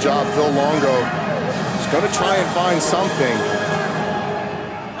a good job. Phil Longo is going to try and find something.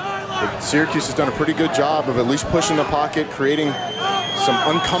 But Syracuse has done a pretty good job of at least pushing the pocket, creating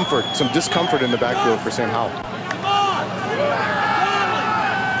some discomfort in the backfield for Sam Howell.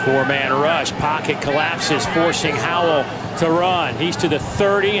 4-man rush. Pocket collapses, forcing Howell to run. He's to the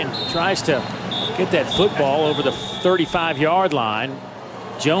 30 and tries to get that football over the 35-yard line.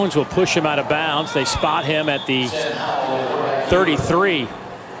 Jones will push him out of bounds. They spot him at the 33.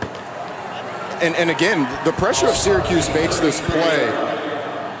 And again, the pressure of Syracuse makes this play.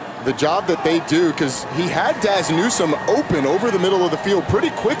 The job that they do, because he had Daz Newsome open over the middle of the field pretty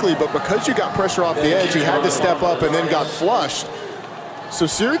quickly, but because you got pressure off the edge, he had to step up and then got flushed. So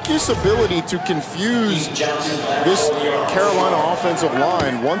Syracuse's ability to confuse this Carolina offensive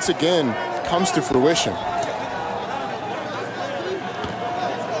line once again comes to fruition.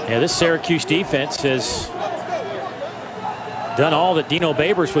 Yeah, this Syracuse defense has done all that Dino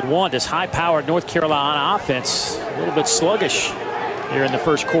Babers would want. This high-powered North Carolina offense, a little bit sluggish here in the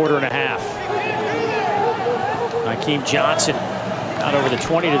first quarter and a half. Hakeem Johnson out over the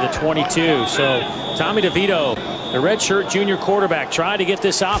 20 to the 22. So Tommy DeVito, the redshirt junior quarterback, trying to get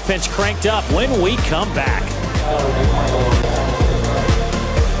this offense cranked up when we come back.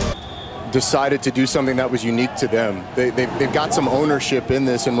 Decided to do something that was unique to them. They've got some ownership in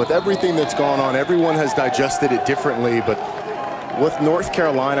this, and with everything that's gone on, everyone has digested it differently. But what North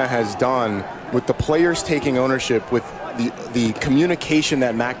Carolina has done with the players taking ownership, with the communication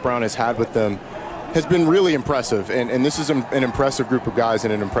that Mack Brown has had with them has been really impressive, and this is an impressive group of guys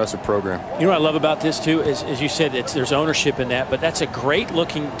and an impressive program. You know what I love about this too is, as you said, there's ownership in that, but that's a great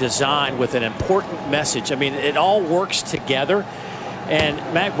looking design with an important message. I mean, it all works together. And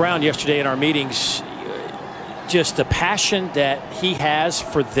Mack Brown yesterday in our meetings, just the passion that he has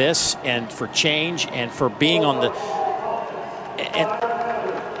for this and for change and for being on the and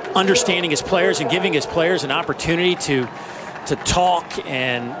understanding his players and giving his players an opportunity to talk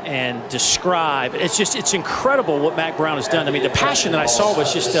and describe. It's incredible what Mack Brown has done. I mean, the passion that I saw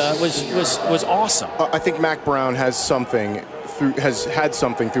was just was awesome. I think Mack Brown has had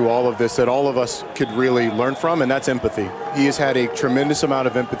something through all of this that all of us could really learn from, and that's empathy. He has had a tremendous amount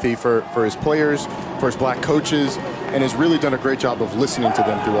of empathy for his players, for his black coaches, and has really done a great job of listening to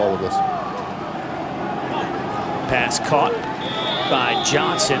them through all of this. Pass caught by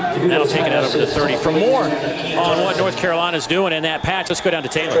Johnson. That'll take it out over to 30. For more on what North Carolina's doing in that patch, let's go down to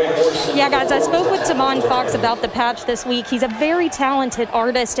Taylor. Yeah, guys, I spoke with Tamon Fox about the patch this week. He's a very talented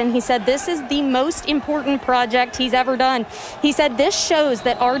artist, and he said this is the most important project he's ever done. He said this shows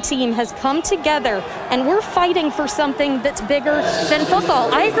that our team has come together, and we're fighting for something that's bigger than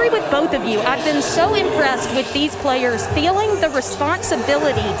football. I agree with both of you. I've been so impressed with these players feeling the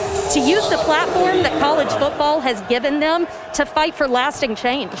responsibility to use the platform that college football has given them to fight for lasting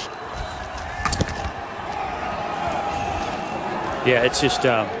change. Yeah, it's just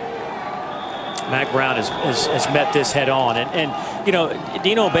Mack Brown has met this head on, and you know,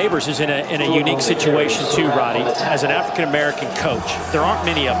 Dino Babers is in a unique situation too, Roddy. As an African American coach, there aren't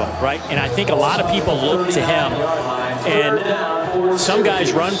many of them, right? And I think a lot of people look to him, and some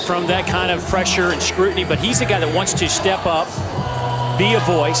guys run from that kind of pressure and scrutiny, but he's the guy that wants to step up, be a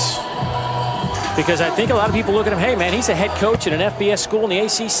voice. Because I think a lot of people look at him, hey, man, he's a head coach at an FBS school in the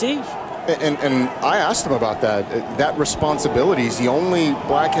ACC. And I asked him about that. That responsibility. He's the only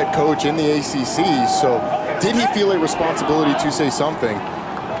black head coach in the ACC. So did he feel a responsibility to say something?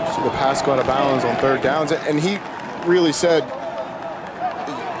 So the pass got out of bounds on third downs. And he really said,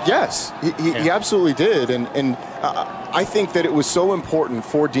 yes, he absolutely did. And I think that it was so important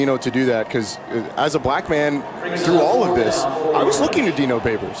for Dino to do that because as a black man through all of this, I was looking to Dino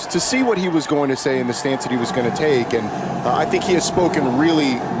Babers to see what he was going to say and the stance that he was going to take. And I think he has spoken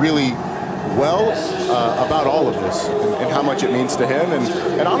really, really well about all of this and how much it means to him.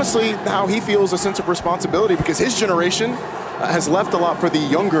 And honestly, how he feels a sense of responsibility because his generation has left a lot for the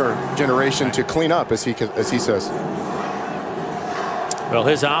younger generation to clean up, as he says. Well,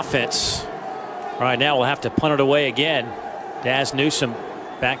 his offense right now will have to punt it away again. Daz Newsome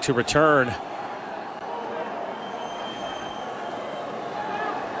back to return.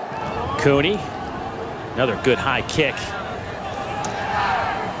 Cooney, another good high kick.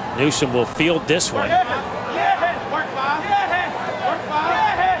 Newsome will field this one.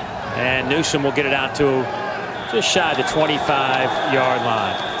 And Newsome will get it out to just shy of the 25-yard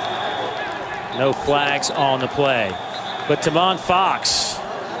line. No flags on the play. But Tamon Fox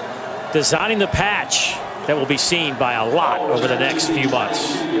designing the patch that will be seen by a lot over the next few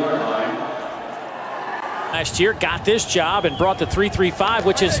months. Last year got this job and brought the 3-3-5,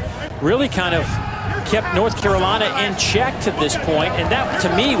 which has really kind of kept North Carolina in check to this point, and that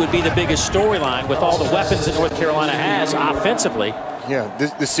to me would be the biggest storyline with all the weapons that North Carolina has offensively. Yeah,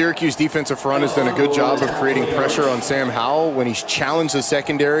 the Syracuse defensive front has done a good job of creating pressure on Sam Howell when he's challenged the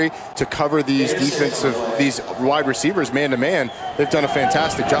secondary to cover these wide receivers man to man. They've done a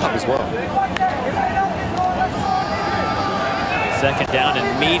fantastic job as well. Second down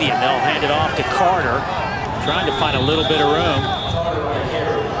and medium. They'll hand it off to Carter, trying to find a little bit of room.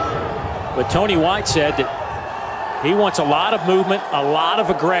 But Tony White said that he wants a lot of movement, a lot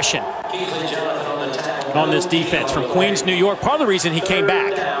of aggression on this defense from Queens, New York. Part of the reason he came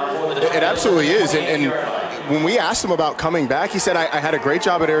back. It absolutely is. And when we asked him about coming back, he said, I had a great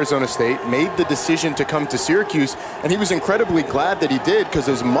job at Arizona State, made the decision to come to Syracuse, and he was incredibly glad that he did because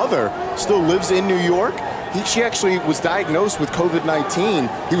his mother still lives in New York. She actually was diagnosed with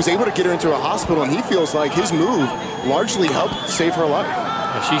COVID-19. He was able to get her into a hospital, and he feels like his move largely helped save her life.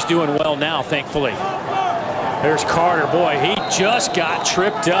 And she's doing well now, thankfully. There's Carter. Boy, he just got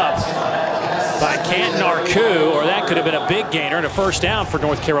tripped up by Canton Arku, or that could have been a big gainer and a first down for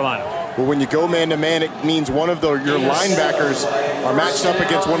North Carolina. Well, when you go man-to-man, it means one of your linebackers are matched up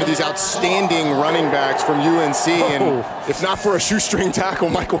against one of these outstanding running backs from UNC, and if not for a shoestring tackle,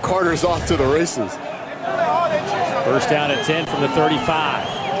 Michael Carter's off to the races. First down at 10 from the 35.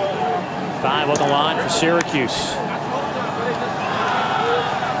 5 on the line for Syracuse.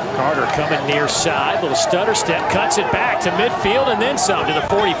 Carter coming near side, little stutter step, cuts it back to midfield and then some to the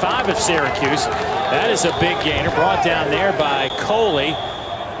 45 of Syracuse. That is a big gainer, brought down there by Coley.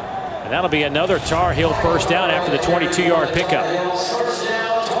 And that'll be another Tar Heel first down after the 22-yard pickup.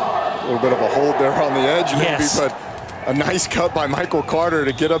 A little bit of a hold there on the edge, maybe, yes. But a nice cut by Michael Carter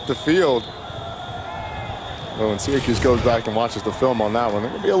to get up the field. Well, when Syracuse goes back and watches the film on that one, they're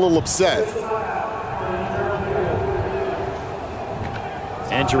going to be a little upset.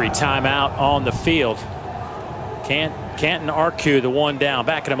 Injury timeout on the field. Canton Arcu, the one down.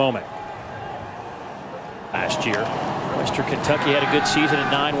 Back in a moment. Last year, Western Kentucky had a good season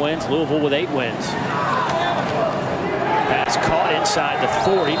at 9 wins. Louisville with 8 wins. Pass caught inside the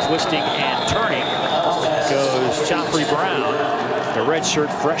 40, twisting and turning. Goes Joffrey Brown, the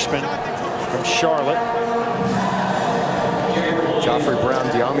redshirt freshman from Charlotte. Joffrey Brown,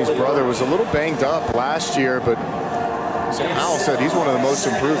 Diami's brother, was a little banged up last year, but Sam Howell said he's one of the most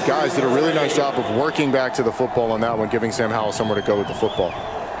improved guys. Did a really nice job of working back to the football on that one, giving Sam Howell somewhere to go with the football.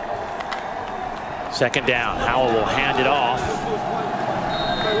 Second down. Howell will hand it off.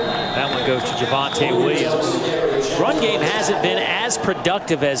 That one goes to Javonte Williams. Run game hasn't been as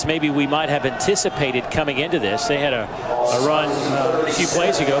productive as maybe we might have anticipated coming into this. They had a run a few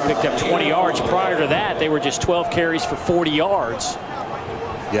plays ago, picked up 20 yards. Prior to that, they were just 12 carries for 40 yards.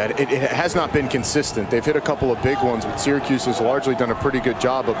 Yeah, it has not been consistent. They've hit a couple of big ones, but Syracuse has largely done a pretty good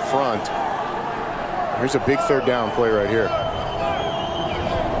job up front. Here's a big third down play right here.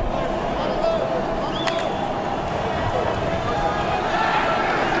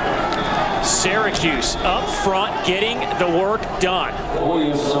 Syracuse up front getting the work done.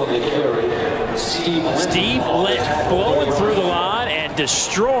 Steve Litt blowing through the line and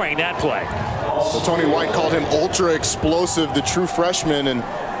destroying that play. So Tony White called him ultra explosive, the true freshman, and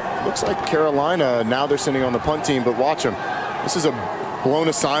looks like Carolina, now they're sitting on the punt team, but watch him. This is a blown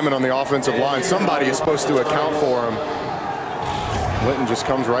assignment on the offensive line. Somebody is supposed to account for him. Linton just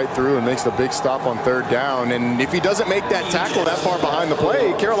comes right through and makes the big stop on third down. And if he doesn't make that tackle that far behind the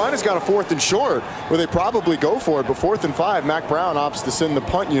play, Carolina's got a 4th and short where they probably go for it. But 4th and 5, Mac Brown opts to send the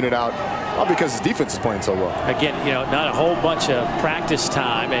punt unit out, all because his defense is playing so well. Again, you know, not a whole bunch of practice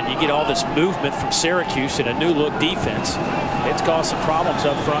time, and you get all this movement from Syracuse and a new look defense. It's caused some problems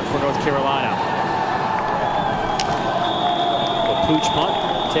up front for North Carolina. A pooch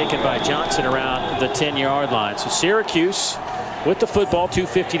punt taken by Johnson around the 10-yard line. So Syracuse with the football,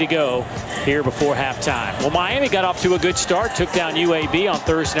 2:50 to go here before halftime. Well, Miami got off to a good start, took down UAB on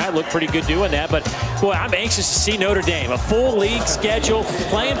Thursday night, looked pretty good doing that, but boy, I'm anxious to see Notre Dame. A full league schedule,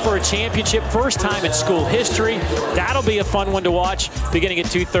 playing for a championship, first time in school history. That'll be a fun one to watch beginning at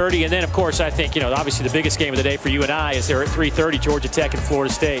 2:30. And then, of course, I think, you know, obviously the biggest game of the day for you and I is there at 3:30, Georgia Tech and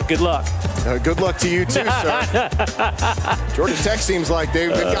Florida State. Good luck. Good luck to you too, sir. Georgia Tech seems like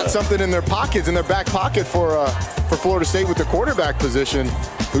they've got something in their pockets, in their back pocket for Florida State with the quarterback position.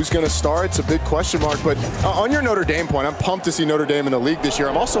 Who's going to start? It's a big question mark. But on your Notre Dame point, I'm pumped to see Notre Dame in the league this year.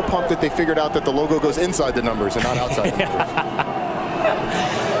 I'm also pumped that they figured out that the logo goes inside the numbers and not outside the numbers.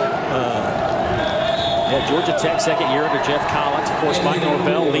 Yeah, Georgia Tech second year under Jeff Collins. Of course, Mike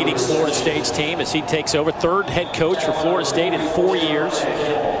Norvell leading Florida State's team as he takes over, third head coach for Florida State in 4 years.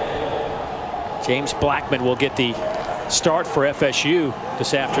 James Blackman will get the start for FSU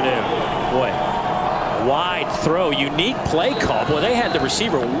this afternoon. Boy, wide throw, unique play call. Boy, they had the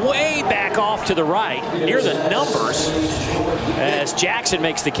receiver way back off to the right near the numbers as Jackson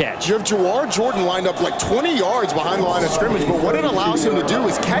makes the catch. You have Jawar Jordan lined up like 20 yards behind the line of scrimmage, but what it allows him to do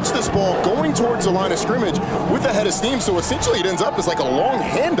is catch this ball going towards the line of scrimmage with a head of steam, so essentially it ends up as like a long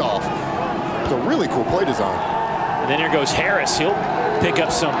handoff. It's a really cool play design. And then here goes Harris. He'll pick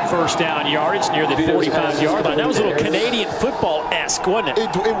up some first down yardage near the 45-yard line. That was a little Canadian football-esque, wasn't it?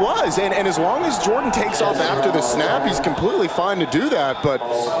 It was, and as long as Jordan takes off after the snap, he's completely fine to do that, but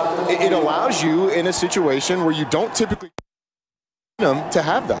it allows you in a situation where you don't typically to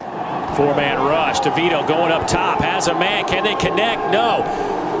have that. 4-man rush. DeVito going up top, has a man. Can they connect? No.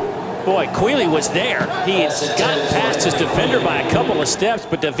 Boy, Quealy was there. He had gotten past his defender by a couple of steps,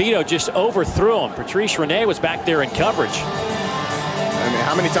 but DeVito just overthrew him. Patrice Rene was back there in coverage. I mean,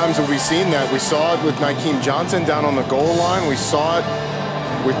 how many times have we seen that? We saw it with Nykeem Johnson down on the goal line. We saw it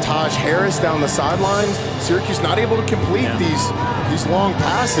with Taj Harris down the sidelines. Syracuse not able to complete these long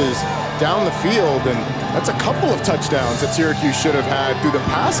passes down the field, and that's a couple of touchdowns that Syracuse should have had through the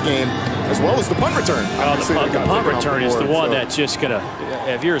pass game, as well as the punt return. The punt return is the one that's just going to,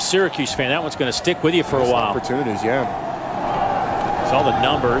 if you're a Syracuse fan, that one's going to stick with you for a while. Opportunities, yeah. It's all the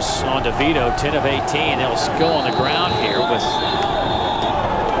numbers on DeVito, 10 of 18. They'll go on the ground here with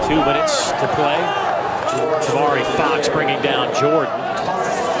 2 minutes to play. Jabari Fox bringing down Jordan.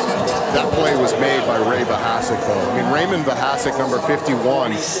 that play was made by Ray Vahasek, though. I mean, Raymond Vahasek, number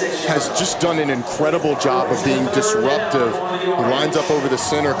 51, has just done an incredible job of being disruptive. He lines up over the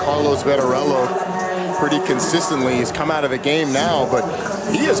center, Carlos Vettorello, pretty consistently. He's come out of the game now, but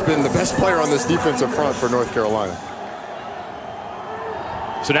he has been the best player on this defensive front for North Carolina.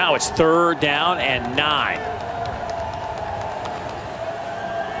 So now it's 3rd down and 9.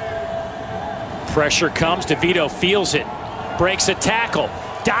 Pressure comes. DeVito feels it. Breaks a tackle.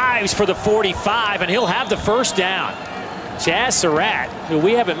 Dives for the 45, and he'll have the 1st down. Jazz Surratt, who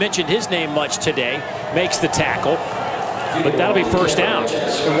we haven't mentioned his name much today, makes the tackle. But that'll be 1st down.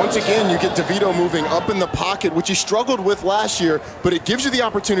 And once again, you get DeVito moving up in the pocket, which he struggled with last year, but it gives you the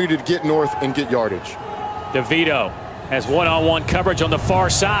opportunity to get north and get yardage. DeVito has one-on-one coverage on the far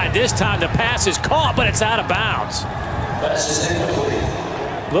side. This time the pass is caught, but it's out of bounds.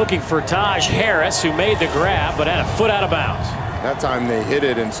 Looking for Taj Harris, who made the grab, but had a foot out of bounds. That time they hit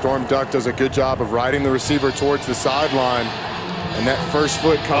it, and Storm Duck does a good job of riding the receiver towards the sideline. And that first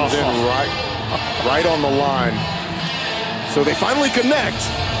foot comes in right on the line. So they finally connect.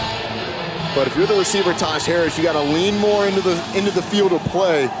 But if you're the receiver, Taj Harris, you got to lean more into the field of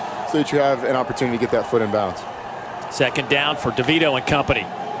play so that you have an opportunity to get that foot in bounds. 2nd down for DeVito and company.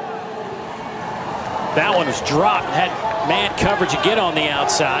 That one was dropped. Had man coverage again on the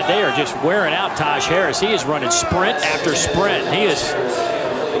outside. They are just wearing out Taj Harris. He is running sprint after sprint. He is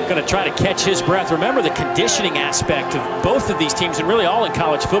going to try to catch his breath. Remember the conditioning aspect of both of these teams, and really all in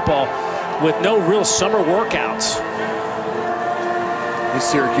college football, with no real summer workouts. These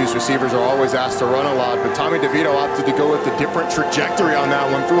Syracuse receivers are always asked to run a lot, but Tommy DeVito opted to go with a different trajectory on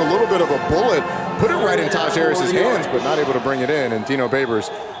that one. Threw a little bit of a bullet, put it right in Taj Harris's hands, but not able to bring it in. And Dino Babers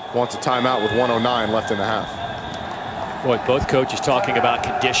wants a timeout with 1:09 left in the half. Boy, both coaches talking about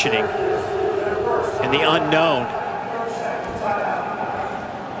conditioning and the unknown.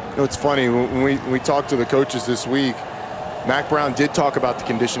 You know, it's funny, when we talked to the coaches this week, Mac Brown did talk about the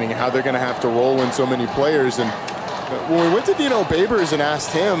conditioning and how they're going to have to roll in so many players. And when we went to Dino Babers and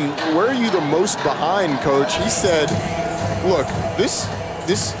asked him, where are you the most behind, coach? He said, look,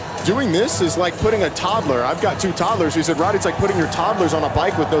 doing this is like putting a toddler. I've got 2 toddlers. He said, Rod, it's like putting your toddlers on a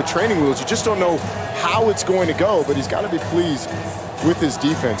bike with no training wheels. You just don't know how it's going to go, but he's got to be pleased with his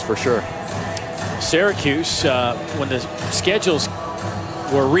defense for sure. Syracuse, when the schedules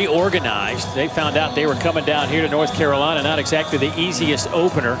were reorganized, they found out they were coming down here to North Carolina, not exactly the easiest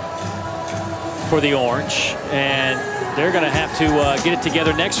opener for the Orange, and they're going to have to get it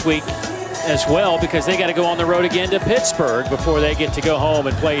together next week as well, because they got to go on the road again to Pittsburgh before they get to go home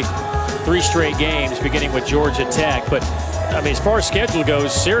and play 3 straight games, beginning with Georgia Tech. But I mean, as far as schedule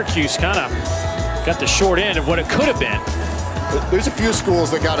goes, Syracuse kind of got the short end of what it could have been. There's a few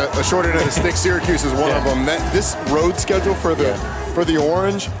schools that got a short end of the stick. Syracuse is one of them. This road schedule for the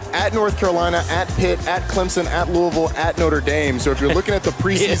Orange, at North Carolina, at Pitt, at Clemson, at Louisville, at Notre Dame. So if you're looking at the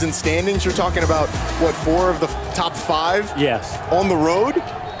preseason standings, you're talking about, what, 4 of the top 5 on the road?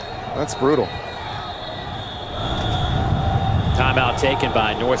 That's brutal. Timeout taken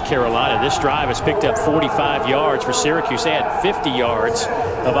by North Carolina. This drive has picked up 45 yards for Syracuse. They had 50 yards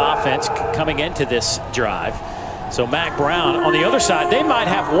of offense coming into this drive. So Mac Brown on the other side, they might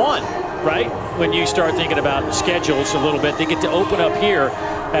have 1, right? When you start thinking about schedules a little bit, they get to open up here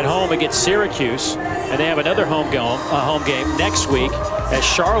at home against Syracuse, and they have another home game next week as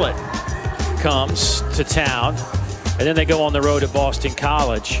Charlotte comes to town, and then they go on the road at Boston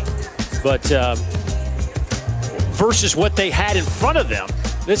College. But versus what they had in front of them,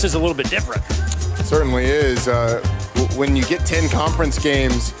 this is a little bit different. It certainly is. When you get 10 conference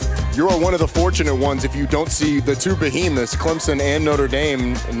games, you are one of the fortunate ones if you don't see the 2 behemoths, Clemson and Notre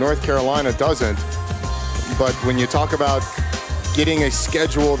Dame. North Carolina doesn't. But when you talk about getting a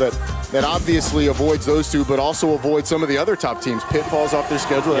schedule that obviously avoids those 2, but also avoids some of the other top teams. Pitt falls off their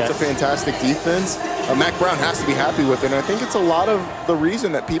schedule. That's a fantastic defense. Mac Brown has to be happy with it. And I think it's a lot of the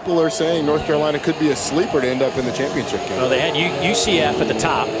reason that people are saying North Carolina could be a sleeper to end up in the championship game. Well, they had UCF at the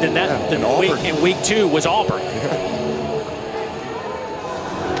top. Then in week 2 was Auburn.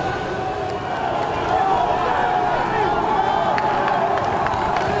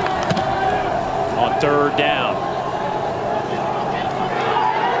 On 3rd down.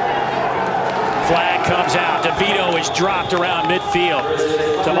 Flag comes out. DeVito is dropped around midfield.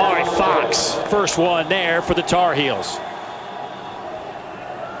 Tamari Fox, first one there for the Tar Heels.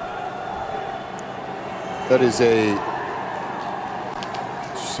 That is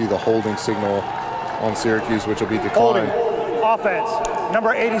see the holding signal on Syracuse, which will be declined. Holding. Offense,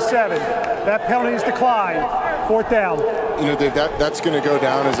 number 87. That penalty is declined. 4th down. You know, Dave, that's going to go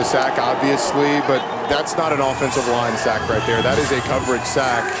down as a sack, obviously, but that's not an offensive line sack right there. That is a coverage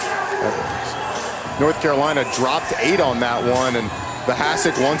sack. North Carolina dropped 8 on that one, and the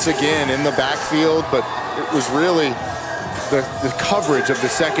Hasek once again in the backfield, but it was really the coverage of the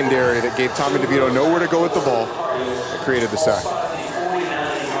secondary that gave Tommy DeVito nowhere to go with the ball that created the sack.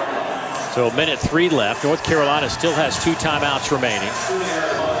 So minute 3 left. North Carolina still has 2 timeouts remaining.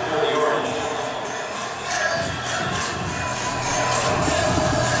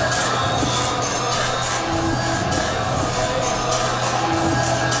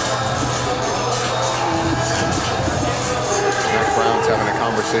 Mac Brown's having a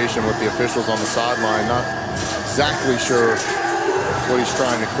conversation with the officials on the sideline. Not exactly sure what he's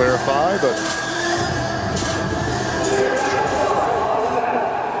trying to clarify, but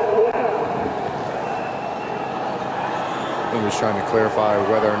he was trying to clarify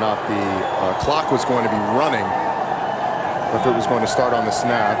whether or not the clock was going to be running, or if it was going to start on the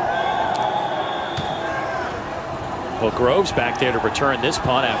snap. Well, Groves back there to return this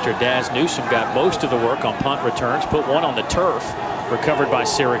punt after Daz Newsome got most of the work on punt returns, put one on the turf, recovered by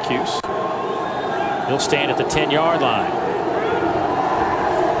Syracuse. He'll stand at the 10-yard line.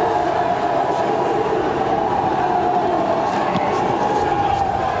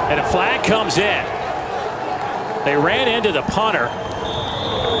 And a flag comes in. They ran into the punter,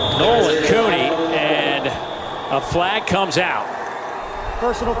 Nolan Cooney, and a flag comes out.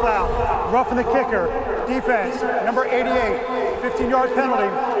 Personal foul, roughing the kicker, defense, number 88, 15-yard penalty,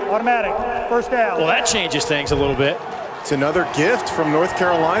 automatic, first down. Well, that changes things a little bit. It's another gift from North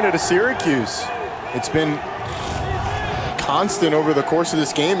Carolina to Syracuse. It's been constant over the course of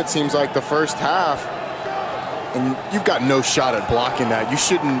this game, it seems like, the first half. And you've got no shot at blocking that. You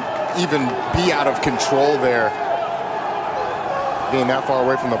shouldn't even be out of control there, being that far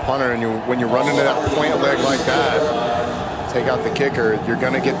away from the punter. And when you run into that point leg like that, take out the kicker, you're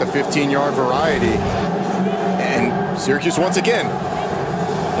going to get the 15-yard variety. And Syracuse, once again,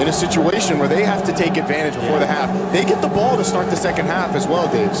 in a situation where they have to take advantage before the half. They get the ball to start the second half as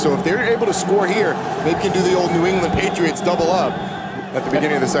well, Dave. So if they're able to score here, they can do the old New England Patriots double up at the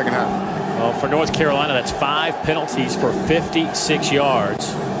beginning of the second half. Well, for North Carolina, that's 5 penalties for 56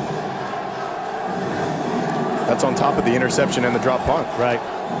 yards. That's on top of the interception and the drop punt. Right.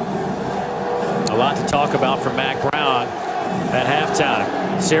 A lot to talk about for Mac Brown at halftime.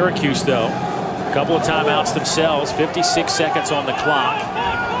 Syracuse, though, a couple of timeouts themselves, 56 seconds on the clock.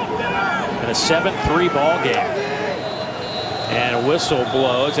 And a 7-3 ball game. And a whistle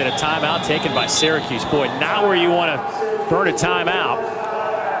blows and a timeout taken by Syracuse. Boy, not where you want to burn a timeout.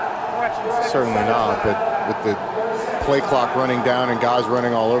 Certainly not, but with the play clock running down and guys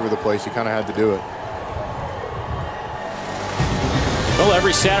running all over the place, you kind of had to do it. Well,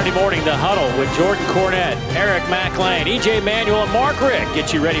 every Saturday morning, The Huddle with Jordan Cornette, Eric McLean, EJ Manuel, and Mark Rick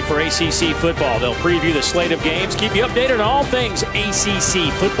get you ready for ACC football. They'll preview the slate of games, keep you updated on all things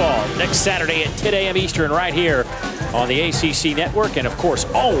ACC football next Saturday at 10 a.m. Eastern right here on the ACC Network and, of course,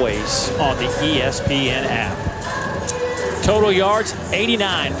 always on the ESPN app. Total yards,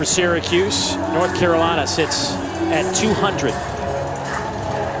 89 for Syracuse. North Carolina sits at 200.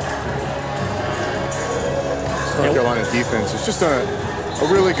 North Carolina defense is just a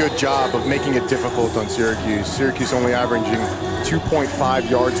really good job of making it difficult on Syracuse. Syracuse only averaging 2.5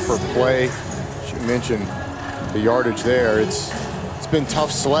 yards per play. As you mentioned the yardage there. It's been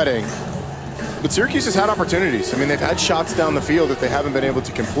tough sledding. But Syracuse has had opportunities. I mean, they've had shots down the field that they haven't been able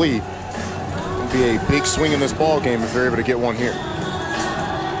to complete. It'll be a big swing in this ball game if they're able to get one here.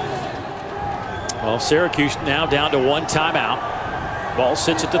 Well, Syracuse now down to 1 timeout. Ball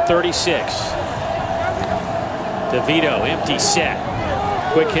sits at the 36. DeVito, empty set.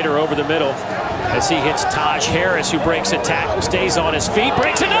 Quick hitter over the middle as he hits Taj Harris, who breaks a tackle, stays on his feet,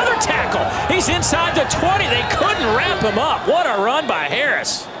 breaks another tackle. He's inside the 20. They couldn't wrap him up. What a run by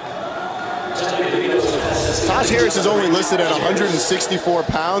Harris. Taj Harris is only listed at 164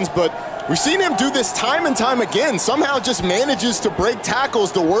 pounds, but we've seen him do this time and time again. Somehow just manages to break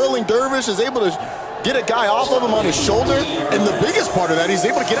tackles. The whirling dervish is able to get a guy off of him on his shoulder, and the biggest part of that, he's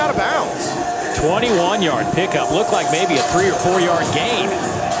able to get out of bounds. 21-yard pickup. Looked like maybe a 3 or 4 yard gain.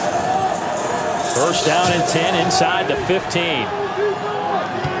 First down and 10 inside the 15.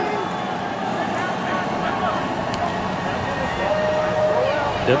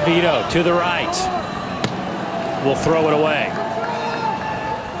 DeVito to the right. Will throw it away.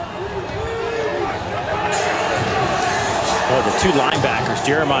 Well, the 2 linebackers,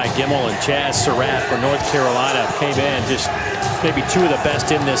 Jeremiah Gimmel and Chaz Surratt from North Carolina, came in just maybe 2 of the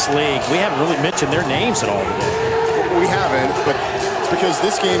best in this league. We haven't really mentioned their names at all today. We haven't, but it's because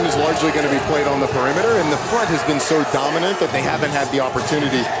this game is largely going to be played on the perimeter, and the front has been so dominant that they haven't had the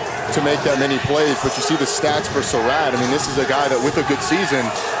opportunity to make that many plays. But you see the stats for Surratt. I mean, this is a guy that with a good season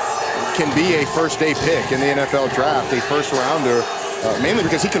can be a first-day pick in the NFL draft, a first-rounder, mainly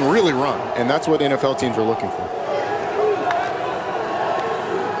because he can really run, and that's what NFL teams are looking for.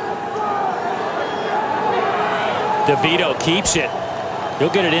 DeVito keeps it. He'll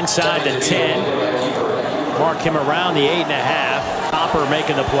get it inside the 10. Mark him around the 8.5. Hopper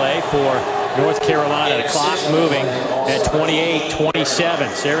making the play for North Carolina. The clock moving at 28-27.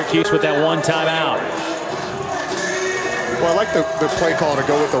 Syracuse with that one timeout. Well, I like the play call to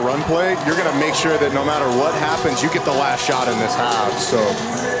go with the run play. You're going to make sure that no matter what happens, you get the last shot in this half. So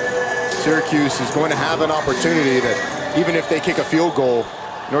Syracuse is going to have an opportunity that even if they kick a field goal,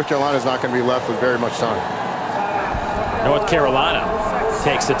 North Carolina is not going to be left with very much time. North Carolina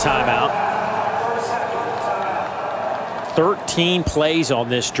takes the timeout. 13 plays on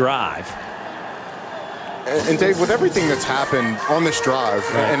this drive. And Dave, with everything that's happened on this drive,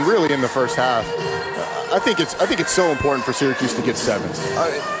 and really in the first half, I think it's so important for Syracuse to get 7.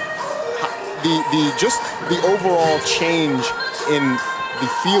 The overall change in the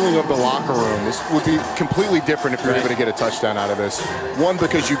feeling of the locker room would be completely different if you're able to get a touchdown out of this. One,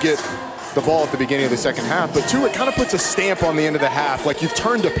 because you get the ball at the beginning of the second half, but two, it kind of puts a stamp on the end of the half, like you've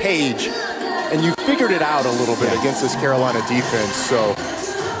turned a page and you figured it out a little bit against this Carolina defense. So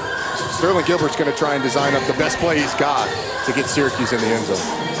Sterling Gilbert's going to try and design up the best play he's got to get Syracuse in the end zone.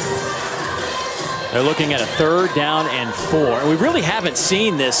 They're looking at a 3rd down and 4. And we really haven't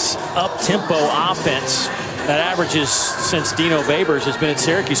seen this up-tempo offense that averages, since Dino Babers has been at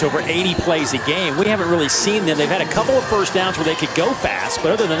Syracuse, over 80 plays a game. We haven't really seen them. They've had a couple of first downs where they could go fast,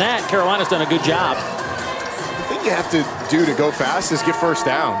 but other than that, Carolina's done a good job. The thing you have to do to go fast is get first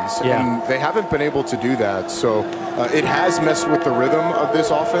downs, and they haven't been able to do that. So it has messed with the rhythm of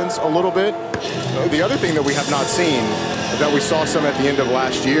this offense a little bit. The other thing that we have not seen, that we saw some at the end of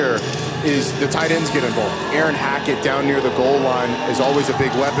last year, is the tight ends get involved. Aaron Hackett down near the goal line is always a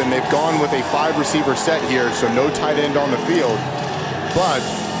big weapon. They've gone with a 5-receiver set here, so no tight end on the field. But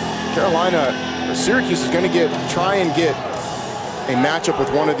Syracuse is going to try and get a matchup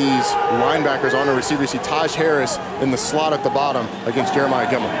with one of these linebackers on a receiver. You see Taj Harris in the slot at the bottom against Jeremiah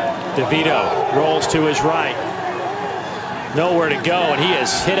Gemmel. DeVito rolls to his right. Nowhere to go, and he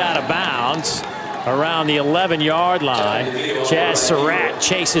is hit out of bounds around the 11-yard line. Chaz Surratt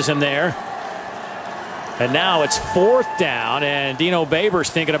chases him there. And now it's 4th down, and Dino Babers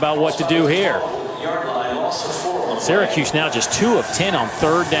thinking about what to do here. Syracuse now just 2 of 10 on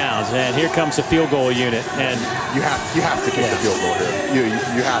 3rd downs, and here comes the field goal unit. And you have to kick the field goal here.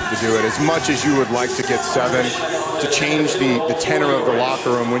 You have to do it. As much as you would like to get 7, to change the tenor of the locker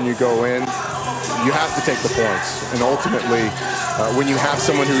room when you go in, you have to take the points. And ultimately, when you have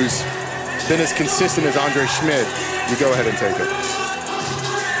someone who's been as consistent as Andre Schmidt, you go ahead and take it.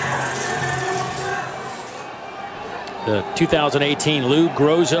 The 2018 Lou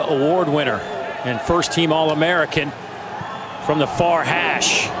Groza Award winner and first-team All-American from the far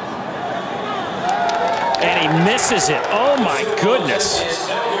hash. And he misses it. Oh, my goodness.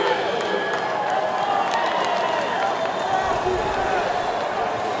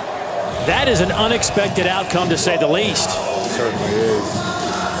 That is an unexpected outcome, to say the least. It certainly is.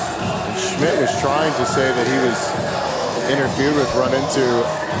 Schmidt was trying to say that he was interfered with, run into.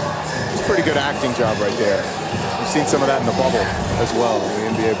 It's a pretty good acting job right there. You've seen some of that in the bubble as well,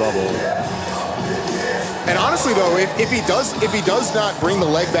 in the NBA bubble. And honestly, though, if he does not bring the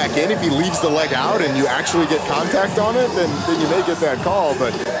leg back in, if he leaves the leg out and you actually get contact on it, then you may get that call.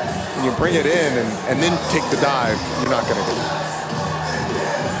 But when you bring it in and then take the dive, you're not going to get it.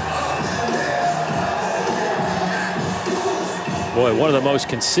 Boy, one of the most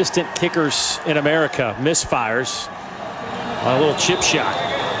consistent kickers in America misfires on a little chip shot.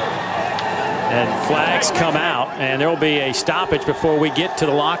 And flags come out, and there will be a stoppage before we get to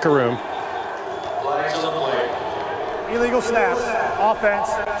the locker room. Illegal snap, offense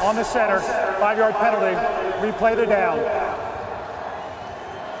on the center, 5-yard penalty, replay the down.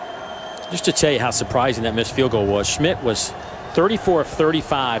 Just to tell you how surprising that missed field goal was, Schmidt was 34 of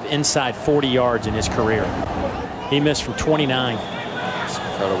 35 inside 40 yards in his career. He missed from 29. It's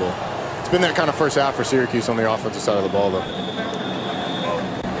incredible. It's been that kind of first half for Syracuse on the offensive side of the ball, though.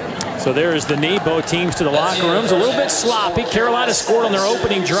 So there's the knee. Both teams to the locker rooms. A little bit sloppy. Carolina scored on their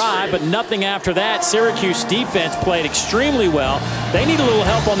opening drive, but nothing after that. Syracuse defense played extremely well. They need a little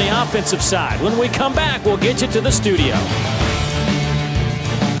help on the offensive side. When we come back, we'll get you to the studio.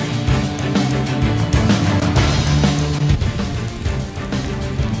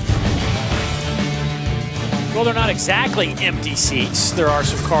 Well, they're not exactly empty seats. There are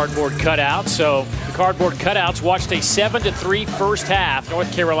some cardboard cutouts. So the cardboard cutouts watched a 7-3 first half.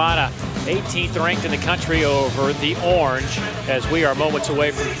 North Carolina 18th ranked in the country over the Orange, as we are moments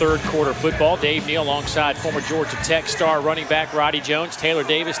away from third quarter football. Dave Neal alongside former Georgia Tech star running back Roddy Jones, Taylor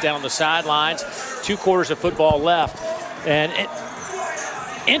Davis down on the sidelines. 2 quarters of football left. And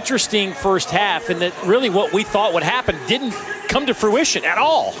interesting first half, and that really what we thought would happen didn't come to fruition at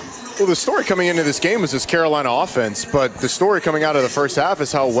all. Well, the story coming into this game was this Carolina offense, but the story coming out of the first half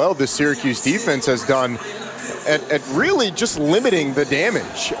is how well this Syracuse defense has done at really just limiting the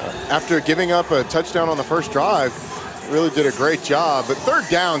damage. After giving up a touchdown on the first drive, really did a great job. But third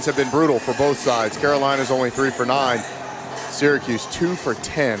downs have been brutal for both sides. Carolina's only 3 for 9. Syracuse 2 for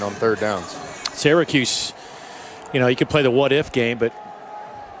 10 on third downs. Syracuse, you know, you could play the what-if game, but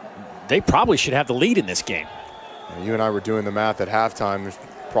they probably should have the lead in this game. You and I were doing the math at halftime. There's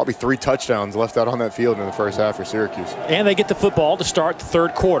probably 3 touchdowns left out on that field in the first half for Syracuse. And they get the football to start the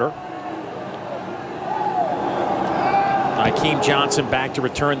third quarter. Akeem Johnson back to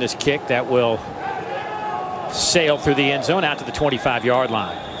return this kick that will sail through the end zone out to the 25-yard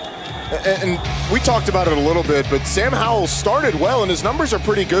line. And we talked about it a little bit, but Sam Howell started well, and his numbers are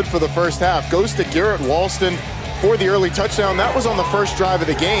pretty good for the first half. Goes to Garrett Walston for the early touchdown. That was on the first drive of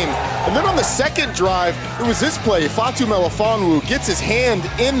the game. And then on the second drive, it was this play. Fatu Melifonwu gets his hand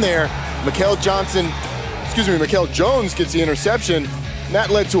in there. Mikael Jones gets the interception. And that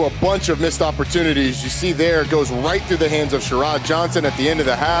led to a bunch of missed opportunities. You see there, it goes right through the hands of Sherrod Johnson at the end of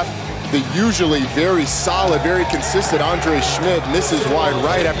the half. The usually very solid, very consistent Andre Schmidt misses wide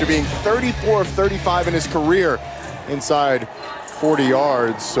right after being 34 of 35 in his career inside 40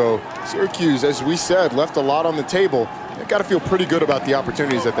 yards. So Syracuse, as we said, left a lot on the table. They've got to feel pretty good about the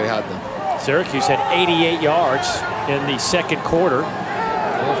opportunities that they had then. Syracuse had 88 yards in the second quarter.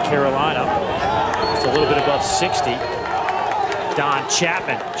 North Carolina, it's a little bit above 60. Don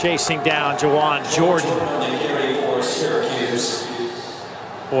Chapman chasing down Jawan Jordan.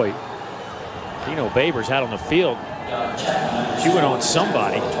 Boy, Dino Babers out on the field, chewing on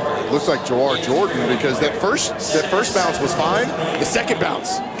somebody. Looks like Jawar Jordan, because that first bounce was fine. The second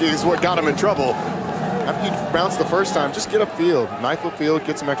bounce is what got him in trouble. After you bounce the first time, just get upfield, knife upfield,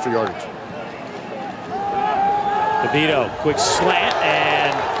 get some extra yardage. DeVito, quick slant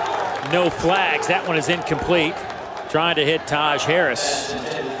and no flags. That one is incomplete. Trying to hit Taj Harris.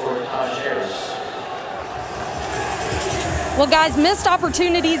 Well, guys, missed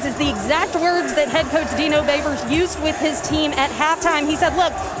opportunities is the exact words that head coach Dino Babers used with his team at halftime. He said,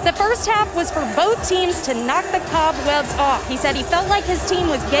 look, the first half was for both teams to knock the cobwebs off. He said he felt like his team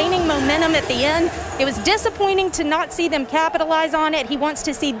was gaining momentum at the end. It was disappointing to not see them capitalize on it. He wants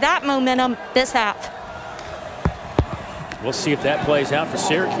to see that momentum this half. We'll see if that plays out for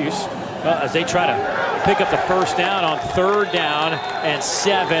Syracuse as they try to pick up the first down on third down and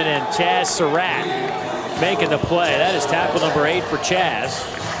 7, and Chaz Surratt making the play. That is tackle number 8 for Chaz.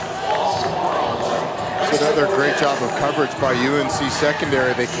 It's another great job of coverage by UNC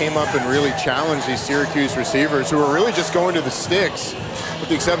secondary. They came up and really challenged these Syracuse receivers, who were really just going to the sticks, with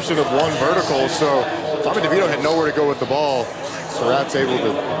the exception of one vertical. So Tommy DeVito had nowhere to go with the ball. Surratt's able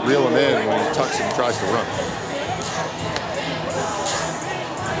to reel him in when he tucks and tries to run.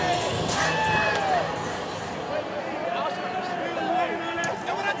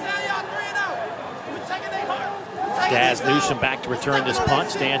 Daz Newsome back to return this punt,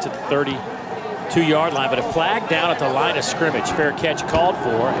 stands at the 32-yard line, but a flag down at the line of scrimmage. Fair catch called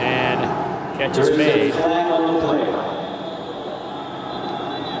for, and catch is made.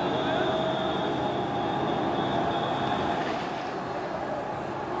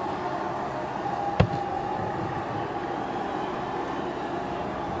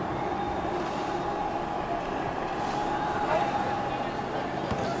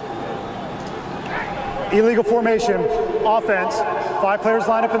 Illegal formation, offense, 5 players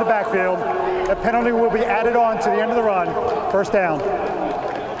line up in the backfield. A penalty will be added on to the end of the run. First down.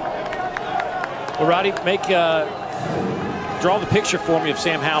 Well, Roddy, draw the picture for me of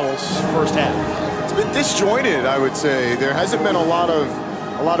Sam Howell's first half. It's been disjointed, I would say. There hasn't been a lot of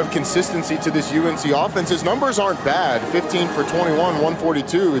consistency to this UNC offense. His numbers aren't bad. 15 for 21,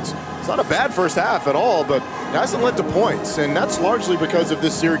 142. It's not a bad first half at all, but it hasn't led to points, and that's largely because of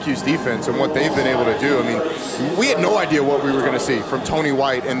this Syracuse defense and what they've been able to do. I mean, we had no idea what we were going to see from Tony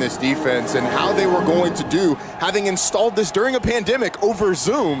White and this defense and how they were going to do, having installed this during a pandemic over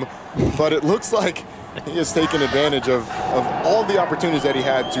Zoom, but it looks like he has taken advantage of all the opportunities that he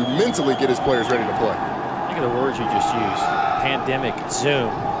had to mentally get his players ready to play. Think of the words you just used. Pandemic,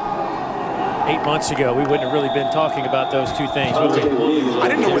 Zoom. 8 months ago, we wouldn't have really been talking about those two things, would we? I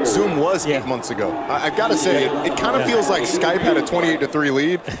didn't know what Zoom was 8 months ago. I've got to say, it kind of feels like Skype had a 28-3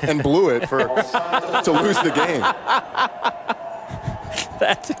 lead and blew it to lose the game.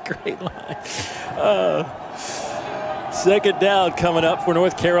 That's a great line. Second down coming up for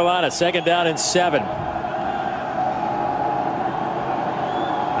North Carolina. Second down and 7.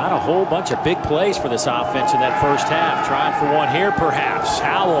 Not a whole bunch of big plays for this offense in that first half. Trying for one here, perhaps.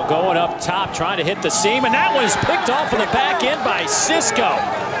 Howell going up top, trying to hit the seam, and that one's picked off in the back end by Cisco.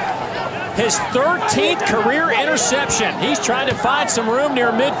 His 13th career interception. He's trying to find some room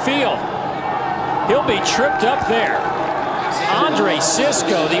near midfield. He'll be tripped up there. Andre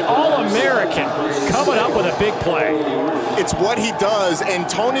Cisco, the All-American, coming up with a big play. It's what he does, and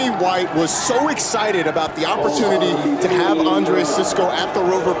Tony White was so excited about the opportunity to have Andre Cisco at the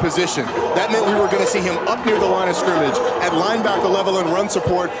rover position. That meant we were going to see him up near the line of scrimmage, at linebacker level and run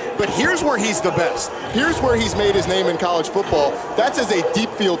support. But here's where he's the best. Here's where he's made his name in college football. That's as a deep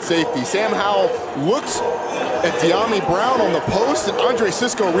field safety. Sam Howell looks at De'Ami Brown on the post, and Andre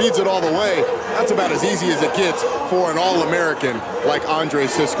Cisco reads it all the way. That's about as easy as it gets for an All-American like Andre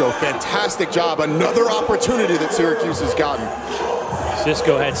Cisco. Fantastic job. Another opportunity that Syracuse has gotten.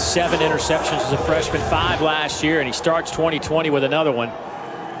 Cisco had 7 interceptions as a freshman, 5 last year, and he starts 2020 with another one.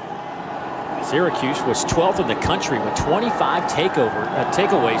 Syracuse was 12th in the country with 25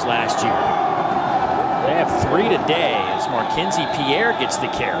 takeaways last year. They have 3 today as Mackenzie Pierre gets the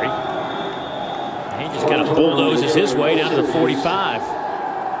carry. He just kind of bulldozes his way down to the 45.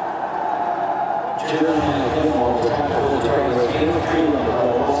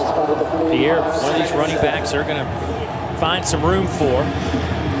 Pierre, one of these running backs they're going to find some room for.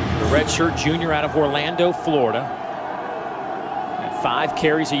 The redshirt junior out of Orlando, Florida. Had 5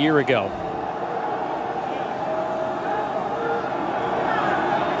 carries a year ago.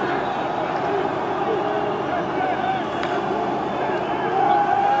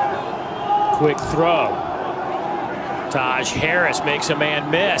 Quick throw. Taj Harris makes a man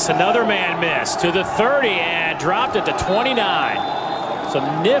miss. Another man miss to the 30 and dropped at the 29.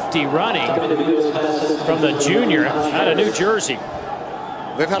 Some nifty running from the junior out of New Jersey.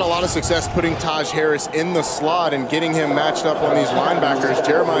 They've had a lot of success putting Taj Harris in the slot and getting him matched up on these linebackers.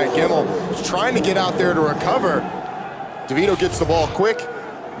 Jeremiah Gimmel is trying to get out there to recover. DeVito gets the ball quick.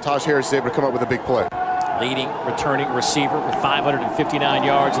 Taj Harris is able to come up with a big play. Leading returning receiver with 559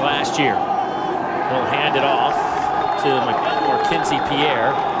 yards last year. He'll hand it off to Mackenzie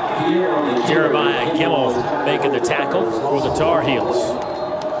Pierre. Jeremiah Gimmel making the tackle for the Tar Heels.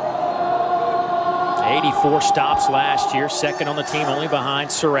 84 stops last year, second on the team, only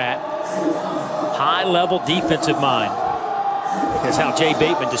behind Surratt. High-level defensive mind. That's how Jay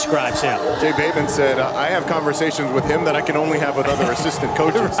Bateman describes him. Jay Bateman said, I have conversations with him that I can only have with other assistant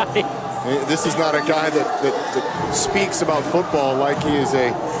coaches. Right. This is not a guy that speaks about football like he's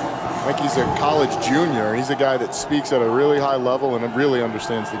a college junior. He's a guy that speaks at a really high level and really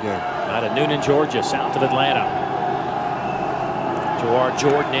understands the game. Out of Noonan, Georgia, south of Atlanta. Jawar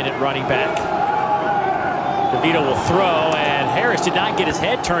Jordan in at running back. DeVito will throw, and Harris did not get his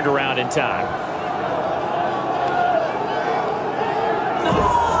head turned around in time.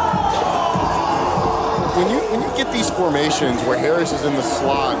 When you get these formations where Harris is in the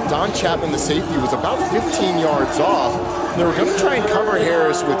slot, Don Chapman, the safety, was about 15 yards off. They were going to try and cover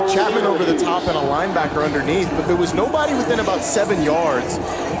Harris with Chapman over the top and a linebacker underneath, but there was nobody within about 7 yards.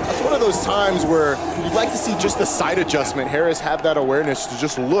 That's one of those times where you'd like to see just a side adjustment. Harris have that awareness to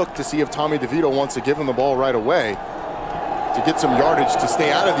just look to see if Tommy DeVito wants to give him the ball right away to get some yardage to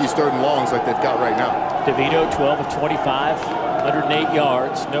stay out of these 3rd and longs like they've got right now. DeVito, 12 of 25, 108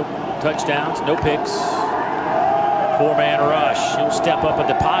 yards, no touchdowns, no picks. 4-man rush. He'll step up in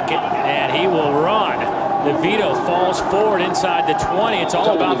the pocket, and he will run. DeVito falls forward inside the 20. It's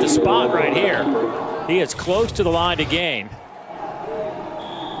all about the spot right here. He is close to the line to gain.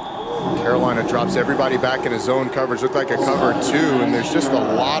 Carolina drops everybody back in a zone coverage. Looked like a cover 2, and there's just a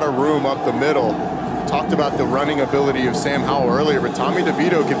lot of room up the middle. Talked about the running ability of Sam Howell earlier, but Tommy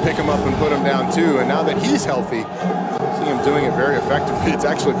DeVito can pick him up and put him down too. And now that he's healthy, see him doing it very effectively. It's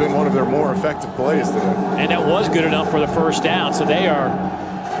actually been one of their more effective plays today. And that was good enough for the first down. So they are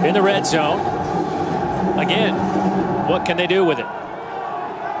in the red zone. Again, what can they do with it?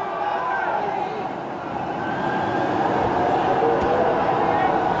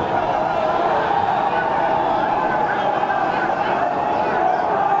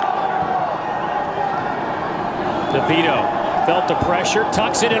 DeVito felt the pressure,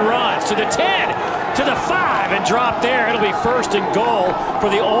 tucks it and runs to the 10, to the 5, and dropped there. It'll be 1st and goal for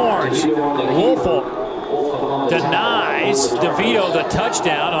the Orange. Woelfel denies DeVito the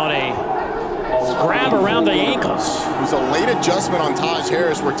touchdown on a grab around the ankles. It was a late adjustment on Taj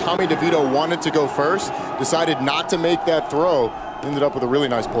Harris where Tommy DeVito wanted to go first, decided not to make that throw, ended up with a really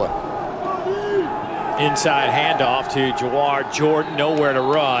nice play. Inside handoff to Jawar Jordan, nowhere to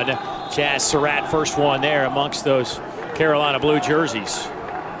run. Chaz Surratt, first one there amongst those Carolina blue jerseys.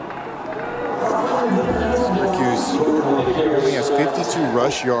 Syracuse only has 52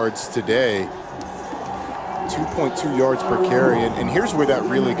 rush yards today, 2.2 yards per carry, and here's where that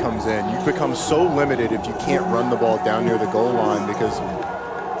really comes in. You become so limited if you can't run the ball down near the goal line because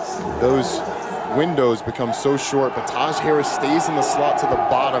those windows become so short. But Taj Harris stays in the slot to the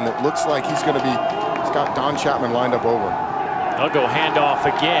bottom. It looks like he's got Don Chapman lined up over. They'll go handoff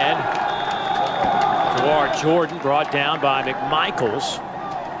again. Jawar Jordan brought down by McMichaels.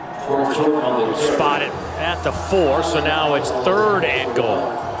 Spotted at the 4, so now it's 3rd and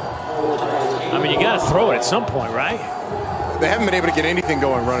goal. I mean, you got to throw it at some point, right? They haven't been able to get anything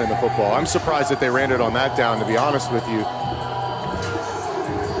going running the football. I'm surprised that they ran it on that down, to be honest with you.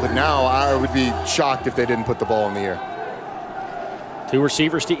 But now I would be shocked if they didn't put the ball in the air. 2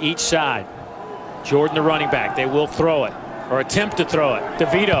 receivers to each side. Jordan, the running back. They will throw it, or attempt to throw it.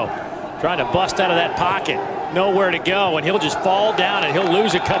 DeVito trying to bust out of that pocket. Nowhere to go, and he'll just fall down, and he'll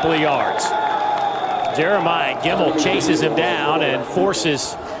lose a couple of yards. Jeremiah Gimmel chases him down and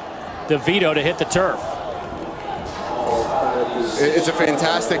forces DeVito to hit the turf. It's a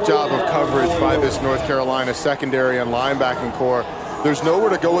fantastic job of coverage by this North Carolina secondary and linebacking core. There's nowhere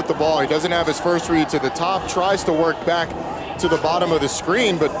to go with the ball. He doesn't have his first read to the top, tries to work back to the bottom of the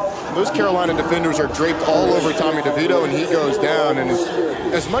screen, but those Carolina defenders are draped all over Tommy DeVito, and he goes down. And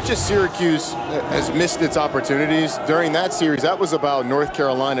as much as Syracuse has missed its opportunities during that series, that was about North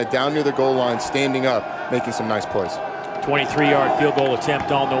Carolina down near the goal line, standing up, making some nice plays. 23-yard field goal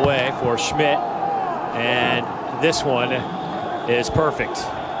attempt on the way for Schmidt, and this one is perfect.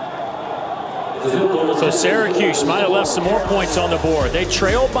 So Syracuse might have left some more points on the board. They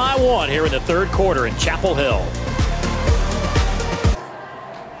trailed by 1 here in the 3rd quarter in Chapel Hill.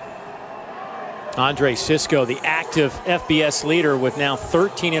 Andre Cisco, the active FBS leader with now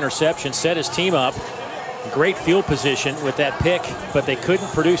 13 interceptions, set his team up. Great field position with that pick, but they couldn't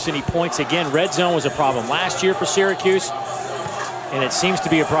produce any points again. Red zone was a problem last year for Syracuse, and it seems to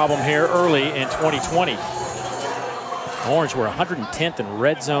be a problem here early in 2020. Orange were 110th in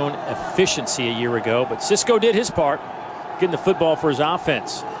red zone efficiency a year ago, but Cisco did his part, getting the football for his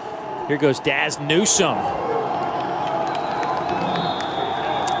offense. Here goes Daz Newsome.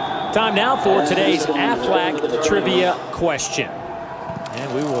 Time now for today's Aflac trivia question.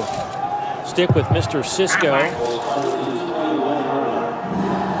 And we will stick with Mr. Cisco,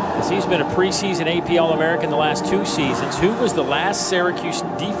 as he's been a preseason AP All-American the last 2 seasons. Who was the last Syracuse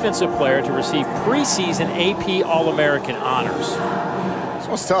defensive player to receive preseason AP All-American honors? This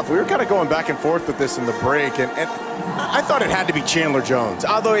one's tough. We were kind of going back and forth with this in the break, and I thought it had to be Chandler Jones,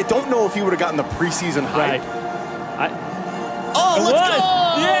 although I don't know if he would have gotten the preseason hype. Let's go!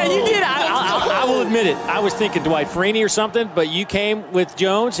 Yeah, you did. I will admit it. I was thinking Dwight Freeney or something, but you came with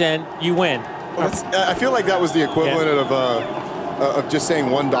Jones and you win. Well, I feel like that was the equivalent of just saying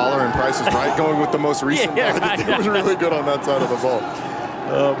 $1 in prices, right? Going with the most recent. Right. It was really good on that side of the ball.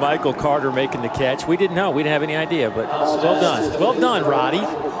 Michael Carter making the catch. We didn't know. We didn't have any idea, but well done. Well done, Roddy.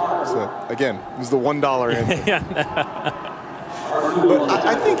 So, again, it was the $1 in. But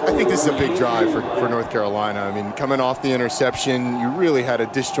I think this is a big drive for North Carolina. I mean, coming off the interception, you really had a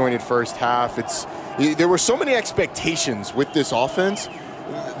disjointed first half. There were so many expectations with this offense.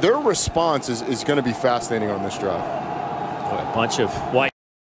 Their response is going to be fascinating on this drive. Boy, a bunch of white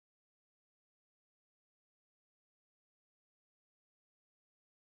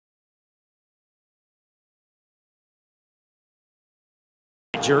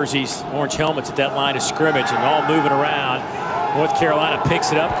jerseys, orange helmets at that line of scrimmage, and all moving around. North Carolina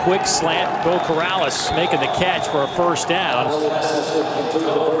picks it up, quick slant. Bo Corrales making the catch for a first down. One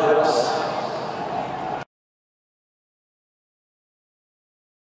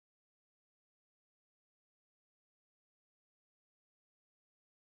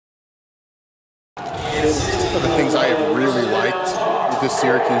of the things I have really liked with this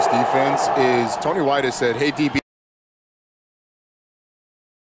Syracuse defense is Tony White has said, hey, DB,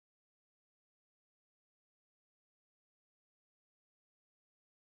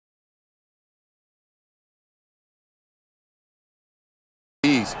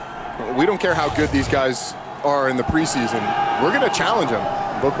 we don't care how good these guys are in the preseason. We're going to challenge them.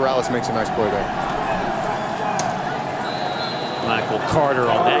 Bo Corrales makes a nice play there. Michael Carter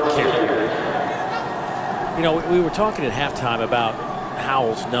on that carry. You know, we were talking at halftime about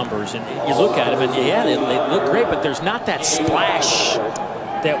Howell's numbers, and you look at them, and yeah, they look great, but there's not that splash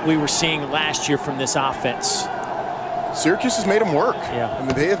that we were seeing last year from this offense. Syracuse has made him work. Yeah. I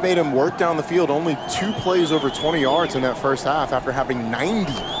mean, they have made him work down the field. Only 2 plays over 20 yards in that first half after having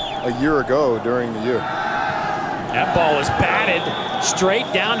 90 a year ago during the year. That ball is batted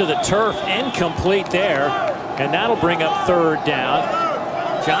straight down to the turf, incomplete there, and that'll bring up third down.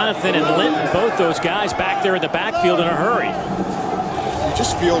 Jonathan and Linton, both those guys back there in the backfield in a hurry. You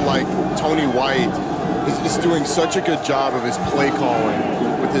just feel like Tony White is doing such a good job of his play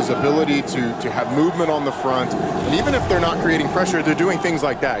calling, with his ability to have movement on the front. And even if they're not creating pressure, they're doing things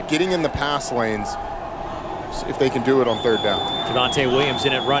like that, getting in the pass lanes, if they can do it on third down. Javonte Williams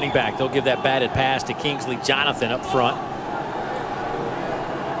in at running back. They'll give that batted pass to Kingsley Jonathan up front.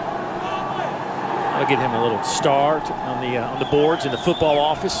 I'll get him a little star on the boards in the football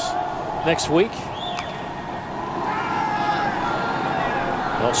office next week.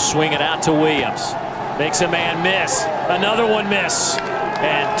 They'll swing it out to Williams. Makes a man miss. Another one miss.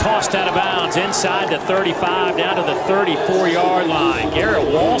 And tossed out of bounds inside the 35 down to the 34-yard line. Garrett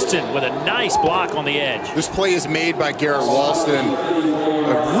Walston with a nice block on the edge. This play is made by Garrett Walston.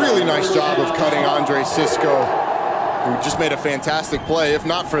 A really nice job of cutting Andre Cisco, who just made a fantastic play. If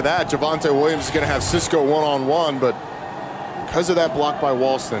not for that, Javonte Williams is going to have Cisco one-on-one, but because of that block by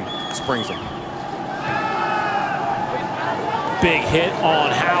Walston, springs him. Big hit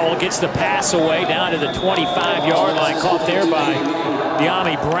on Howell, gets the pass away down to the 25-yard line, caught there by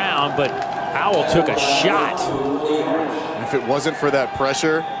De'Ami Brown, but Howell took a shot. And if it wasn't for that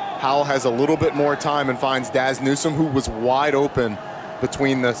pressure, Howell has a little bit more time and finds Daz Newsome, who was wide open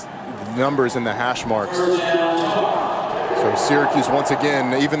between the numbers and the hash marks. So Syracuse, once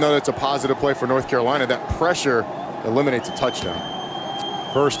again, even though it's a positive play for North Carolina, that pressure eliminates a touchdown.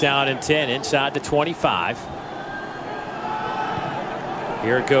 First down and 10 inside the 25.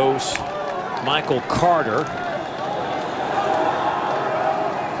 Here goes Michael Carter.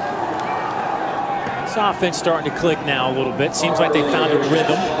 This offense starting to click now a little bit. Seems like they found a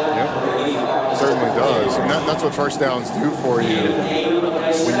rhythm. Yep, certainly does. And that's what first downs do for you.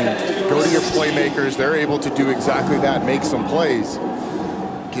 When you go to your playmakers, they're able to do exactly that, make some plays.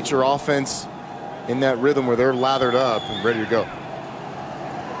 Get your offense in that rhythm where they're lathered up and ready to go.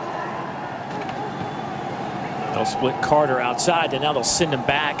 They'll split Carter outside, and now they'll send him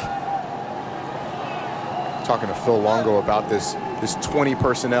back. Talking to Phil Longo about this 20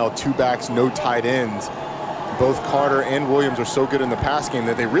 personnel, 2 backs, no tight ends. Both Carter and Williams are so good in the pass game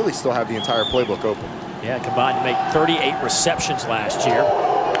that they really still have the entire playbook open. Yeah, combined to make 38 receptions last year.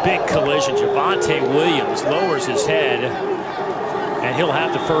 Big collision. Javonte Williams lowers his head, and he'll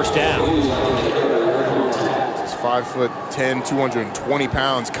have the first down. He's 5'10", 220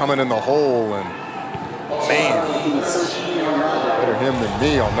 pounds coming in the hole, and man, better him than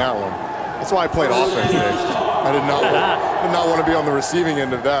me on that one. That's why I played offense today. I did not want to be on the receiving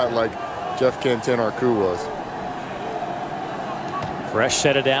end of that like Jeff Cantin-Arku was. Fresh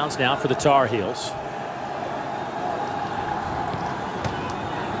set of downs now for the Tar Heels.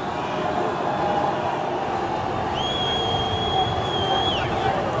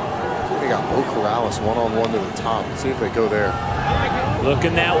 They got Bo Corrales one-on-one to the top. Let's see if they go there.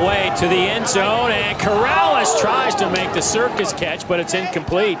 Looking that way to the end zone, and Corrales tries to make the circus catch, but it's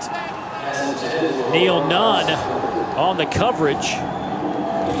incomplete. Neil Nunn on the coverage.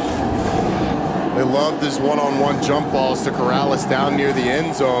 They love these one-on-one jump balls to Corrales down near the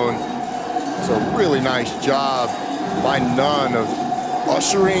end zone. It's a really nice job by Nunn of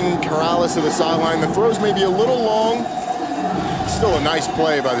ushering Corrales to the sideline. The throw's maybe a little long. Still a nice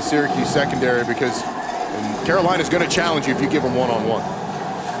play by the Syracuse secondary, because Carolina's going to challenge you if you give them one-on-one.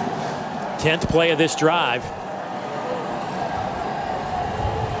 10th play of this drive.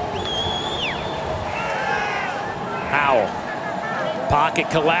 Howell. Pocket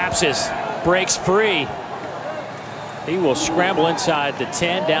collapses. Breaks free. He will scramble inside the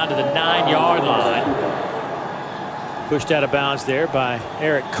 10 down to the 9-yard line. Pushed out of bounds there by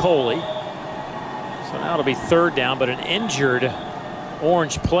Eric Coley. So now it'll be third down, but an injured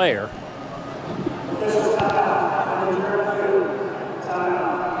Orange player.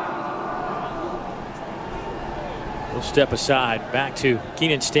 We'll step aside back to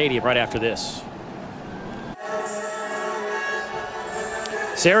Kenan Stadium right after this.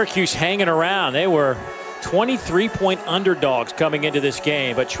 Syracuse hanging around. They were 23-point underdogs coming into this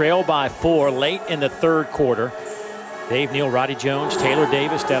game, but trailed by 4 late in the third quarter. Dave Neal, Roddy Jones, Taylor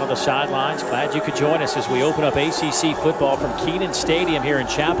Davis down on the sidelines. Glad you could join us as we open up ACC football from Kenan Stadium here in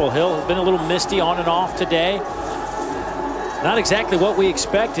Chapel Hill. It's been a little misty on and off today. Not exactly what we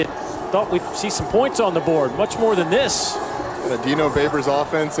expected. Thought we'd see some points on the board, much more than this. And a Dino Babers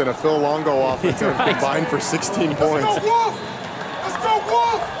offense and a Phil Longo offense have combined for 16 points. Let's go, Wolf!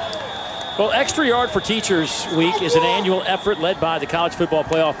 Well, Extra Yard for Teachers Week is an annual effort led by the College Football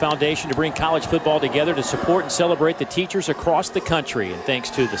Playoff Foundation to bring college football together to support and celebrate the teachers across the country. And thanks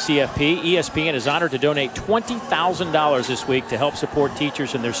to the CFP, ESPN is honored to donate $20,000 this week to help support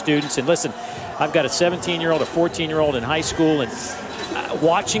teachers and their students. And listen, I've got a 17-year-old, a 14-year-old in high school, and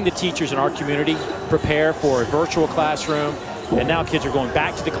watching the teachers in our community prepare for a virtual classroom, and now kids are going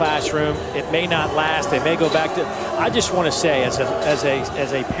back to the classroom. It may not last. They may go back to. I just want to say, as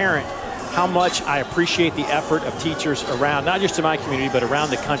a parent, how much I appreciate the effort of teachers around, not just in my community, but around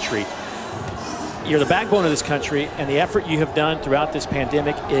the country. You're the backbone of this country, and the effort you have done throughout this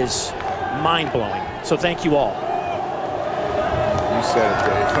pandemic is mind-blowing. So thank you all. You said it,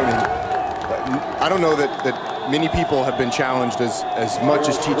 Dave. I mean, I don't know that many people have been challenged as much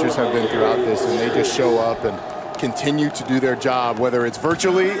as teachers have been throughout this, and they just show up and continue to do their job, whether it's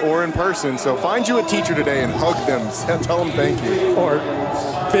virtually or in person. So find you a teacher today and hug them. Tell them thank you. Or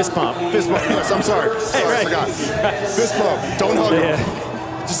fist bump. Fist bump, yes, I'm sorry. Sorry, right. I forgot. Fist bump, don't hug them.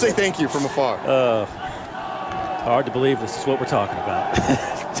 Just say thank you from afar. Hard to believe this is what we're talking about.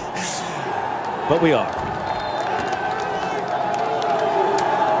 But we are.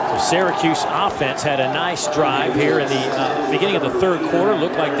 So Syracuse offense had a nice drive here in the beginning of the third quarter.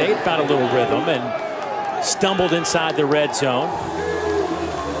 Looked like they had found a little rhythm and stumbled inside the red zone.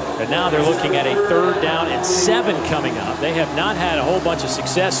 But now they're looking at a 3rd down and 7 coming up. They have not had a whole bunch of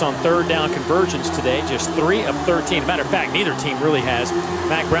success on 3rd down conversions today, just 3 of 13. Matter of fact, neither team really has.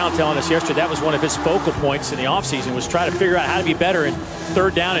 Mac Brown telling us yesterday that was one of his focal points in the offseason, was try to figure out how to be better in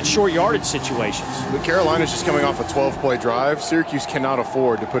 3rd down and short yardage situations. But Carolina's just coming off a 12-play drive. Syracuse cannot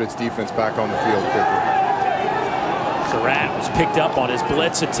afford to put its defense back on the field quickly. Surratt was picked up on his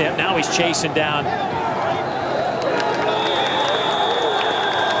blitz attempt. Now he's chasing down.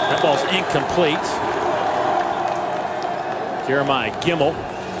 That ball's incomplete. Jeremiah Gimmel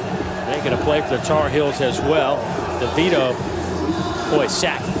making a play for the Tar Heels as well. DeVito, boy,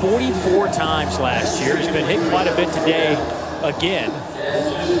 sacked 44 times last year. He's been hit quite a bit today again.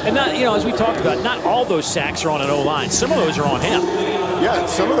 And not, you know, as we talked about, not all those sacks are on an O-line. Some of those are on him. Yeah,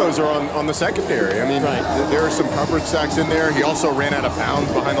 some of those are on the secondary. I mean, there are some coverage sacks in there. He also ran out of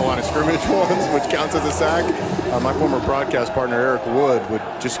bounds behind the line of scrimmage ones, which counts as a sack. My former broadcast partner, Eric Wood, would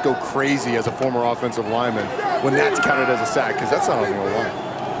just go crazy as a former offensive lineman when that's counted as a sack, because that's not on the O-line.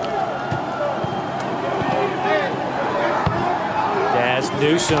 Daz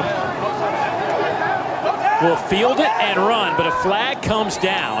Newsome will field it and run, but a flag comes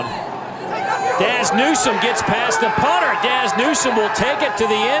down. Daz Newsome gets past the punter. Daz Newsome will take it to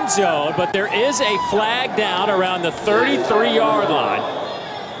the end zone, but there is a flag down around the 33-yard line.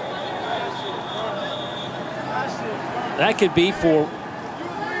 That could be for,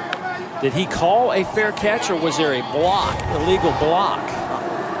 did he call a fair catch, or was there a block, illegal block?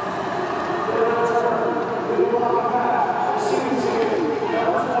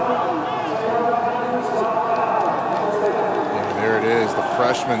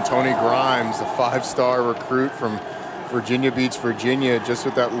 Freshman Tony Grimes, the 5-star recruit from Virginia Beach, Virginia, just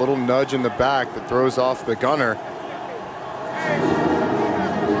with that little nudge in the back that throws off the gunner.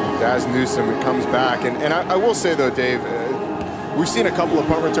 Daz Newsome comes back. And I will say, though, Dave, we've seen a couple of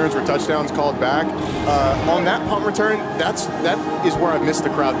punt returns for touchdowns called back. On that punt return, that is where I missed the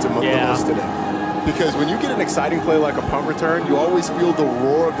crowd the most today. Because when you get an exciting play like a punt return, you always feel the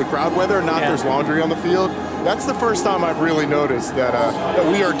roar of the crowd, whether or not there's laundry on the field. That's the first time I've really noticed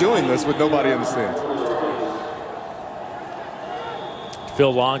that we are doing this with nobody in the stands.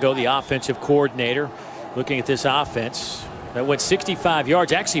 Phil Longo, the offensive coordinator, looking at this offense that went 65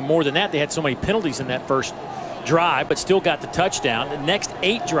 yards. Actually, more than that. They had so many penalties in that first drive, but still got the touchdown. The next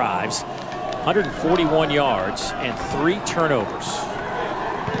 8 drives, 141 yards and 3 turnovers.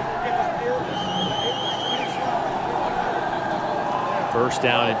 First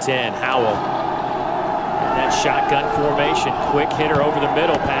down and 10. Howell in that shotgun formation. Quick hitter over the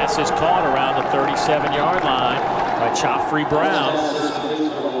middle. Pass is caught around the 37-yard line by Joffrey Brown.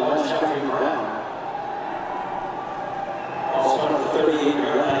 Also number 38,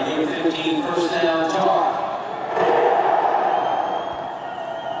 running 15, first down, Tar.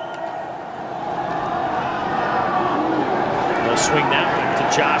 They'll swing that one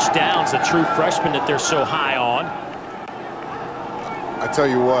to Josh Downs, the true freshman that they're so high on. I tell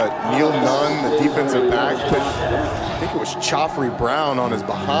you what, Neil Nunn, the defensive back, put, I think it was Joffrey Brown on his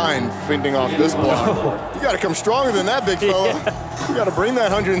behind, fending off this block. You got to come stronger than that, big fella. You got to bring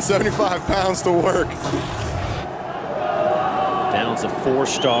that 175 pounds to work. Downs, a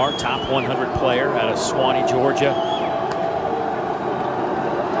 4-star, top 100 player out of Swanee, Georgia.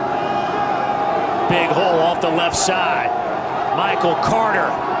 Big hole off the left side. Michael Carter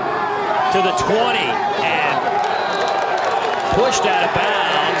to the 20 and pushed out of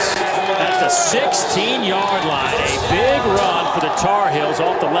bounds at the 16-yard line. A big run for the Tar Heels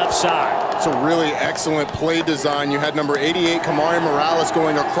off the left side. It's a really excellent play design. You had number 88, Kamari Morales,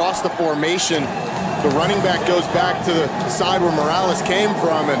 going across the formation. The running back goes back to the side where Morales came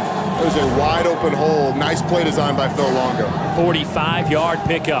from, and there's a wide open hole. Nice play design by Phil Longo. 45-yard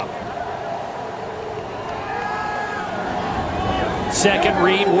pickup. Second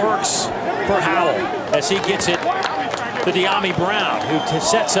read works for Howell as he gets it to De'Ami Brown, who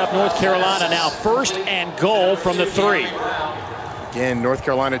sets up North Carolina now 1st and goal from the 3. Again, North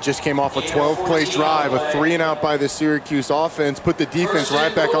Carolina just came off a 12-play drive, a 3-and-out by the Syracuse offense, put the defense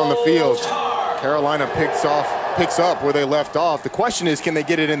right back on the field. Carolina picks up where they left off. The question is, can they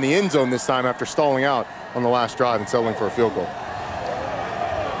get it in the end zone this time after stalling out on the last drive and settling for a field goal?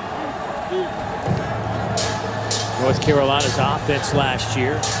 North Carolina's offense last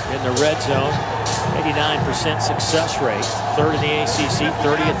year in the red zone, 89% success rate. 3rd in the ACC,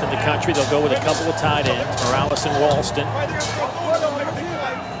 30th in the country. They'll go with a couple of tight ends, Morales and Walston.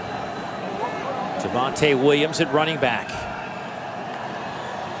 Javonte Williams at running back.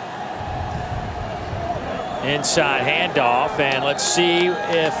 Inside handoff, and let's see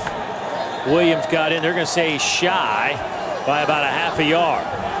if Williams got in. They're going to say he's shy by about a half a yard.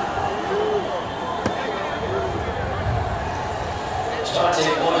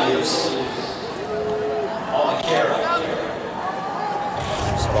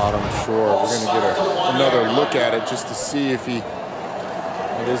 Spot him short. We're going to get another look at it just to see if it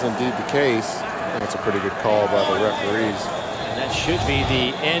is indeed the case. I think it's a pretty good call by the referees. And that should be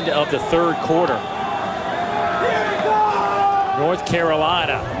the end of the 3rd quarter. North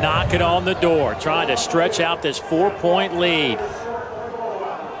Carolina knocking on the door, trying to stretch out this 4-point lead.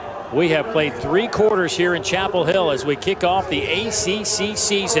 We have played 3 quarters here in Chapel Hill as we kick off the ACC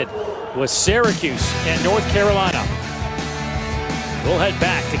season with Syracuse and North Carolina. We'll head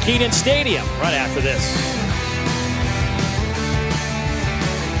back to Kenan Stadium right after this.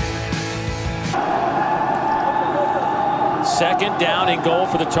 Second down and goal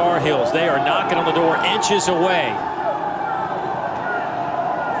for the Tar Heels. They are knocking on the door inches away.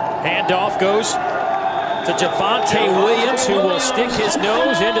 Handoff goes to Javonte Williams, who will stick his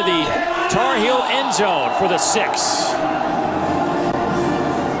nose into the Tar Heel end zone for the 6.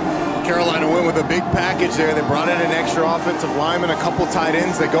 Carolina went with a big package there. They brought in an extra offensive lineman, a couple tight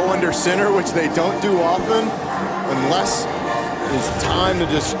ends. They go under center, which they don't do often, unless it's time to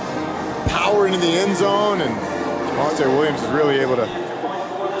just power into the end zone. And Javonte Williams is really able to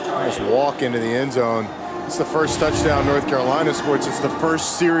almost walk into the end zone. It's the first touchdown North Carolina scored since the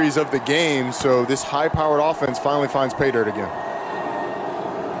first series of the game, so this high-powered offense finally finds pay dirt again.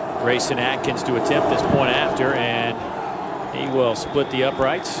 Grayson Atkins to attempt this point after, and he will split the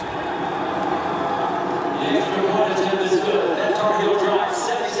uprights.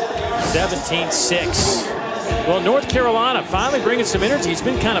 17-6. Well, North Carolina finally bringing some energy. It's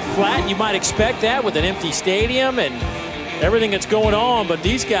been kind of flat. You might expect that with an empty stadium and everything that's going on, but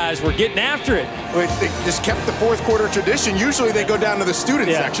these guys were getting after it. They just kept the 4th quarter tradition. Usually they go down to the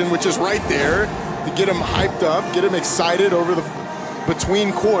student section, which is right there, to get them hyped up, get them excited over the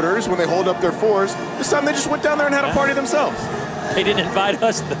between quarters when they hold up their 4s. This time they just went down there and had a party themselves. They didn't invite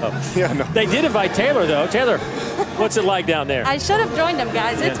us, though. Yeah, no. They did invite Taylor, though. Taylor, what's it like down there? I should have joined them,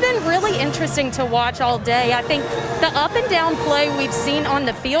 guys. It's been really interesting to watch all day. I think the up and down play we've seen on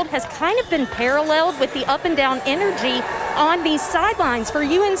the field has kind of been paralleled with the up and down energy on these sidelines. For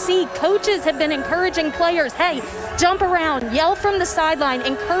UNC, coaches have been encouraging players, hey, jump around, yell from the sideline,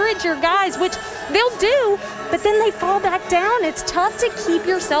 encourage your guys, which they'll do, but then they fall back down. It's tough to keep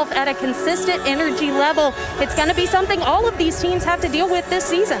yourself at a consistent energy level. It's going to be something all of these teams have to deal with this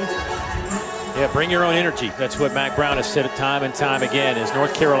season. Yeah, bring your own energy. That's what Mack Brown has said time and time again, as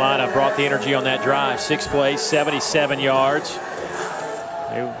North Carolina brought the energy on that drive. 6 plays, 77 yards.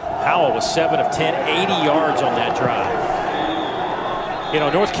 Howell was 7 of 10, 80 yards on that drive. You know,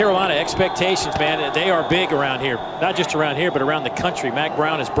 North Carolina expectations, man, they are big around here. Not just around here, but around the country. Mack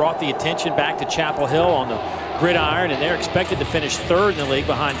Brown has brought the attention back to Chapel Hill on the gridiron, and they're expected to finish 3rd in the league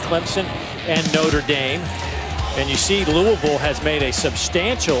behind Clemson and Notre Dame. And you see Louisville has made a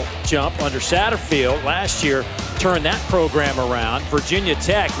substantial jump under Satterfield last year, turned that program around. Virginia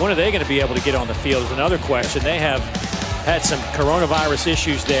Tech, when are they going to be able to get on the field is another question. They have had some coronavirus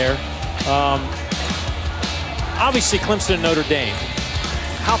issues there. Obviously, Clemson and Notre Dame.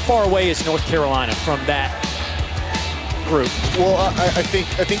 How far away is North Carolina from that group? Well, I think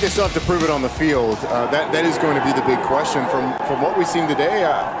they still have to prove it on the field. That is going to be the big question. From what we've seen today,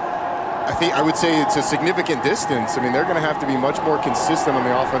 I I would say it's a significant distance. I mean, they're going to have to be much more consistent on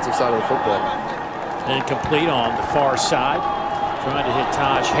the offensive side of the football. Incomplete on the far side. Trying to hit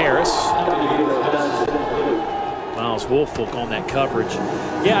Taj Harris. Miles Woolfolk on that coverage.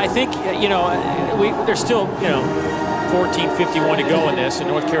 Yeah, I think, you know, there's still, you know, 14:51 to go in this, and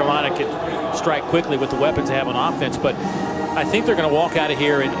North Carolina can strike quickly with the weapons they have on offense. But I think they're going to walk out of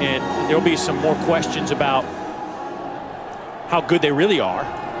here, and there'll be some more questions about how good they really are,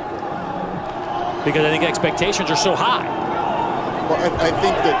 because I think expectations are so high. Well, I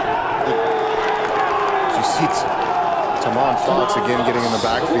think that you see Tamon Fox again getting in the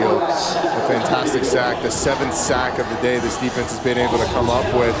backfield. A fantastic sack, the 7th sack of the day this defense has been able to come up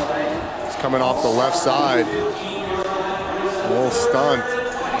with. He's coming off the left side. A little stunt.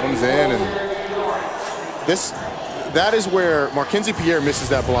 Comes in, and that is where Marquinzi Pierre misses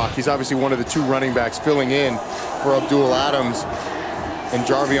that block. He's obviously one of the 2 running backs filling in for Abdul Adams and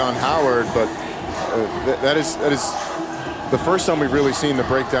Jarvion Howard, but that is the first time we've really seen the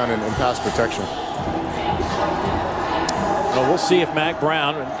breakdown in pass protection. Well, we'll see if Mack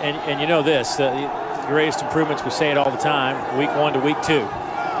Brown, and you know this, the greatest improvements, we say it all the time, week 1 to week 2.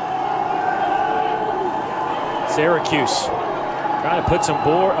 Syracuse trying to put some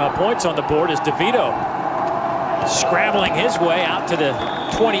points on the board as DeVito scrambling his way out to the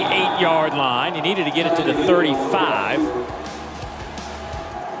 28-yard line. He needed to get it to the 35.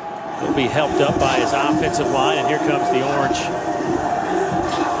 He'll be helped up by his offensive line, and here comes the orange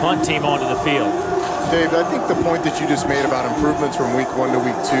punt team onto the field. Dave, I think the point that you just made about improvements from week 1 to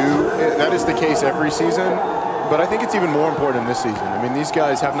week 2, that is the case every season, but I think it's even more important this season. I mean, these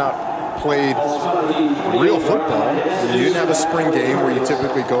guys have not played real football. I mean, you didn't have a spring game where you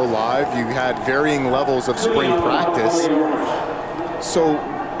typically go live. You had varying levels of spring practice. So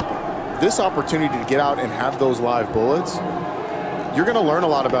this opportunity to get out and have those live bullets, you're going to learn a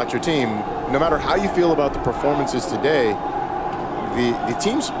lot about your team. No matter how you feel about the performances today, the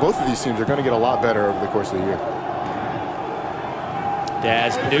teams, both of these teams, are going to get a lot better over the course of the year.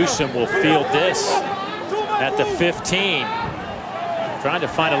 Daz Newsome will field this at the 15. Trying to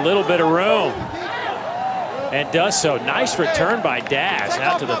find a little bit of room, and does so. Nice return by Daz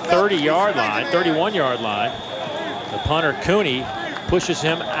out to the 30-yard line, 31-yard line. The punter, Cooney, pushes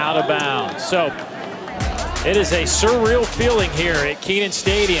him out of bounds. So it is a surreal feeling here at Kenan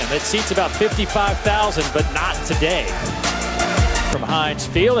Stadium. It seats about 55,000, but not today. From Heinz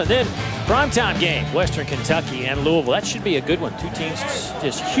Field, and then primetime game, Western Kentucky and Louisville. That should be a good one. 2 teams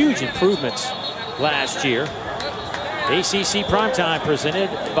just huge improvements last year. ACC primetime presented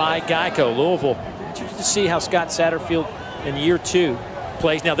by Geico. Louisville, interested to see how Scott Satterfield in year 2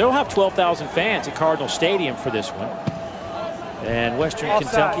 plays. Now they'll have 12,000 fans at Cardinal Stadium for this one. And Western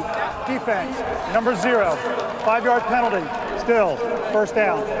Kentucky. Defense, number 0, 5-yard penalty, still, first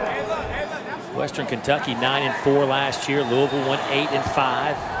down. Western Kentucky 9-4 last year. Louisville won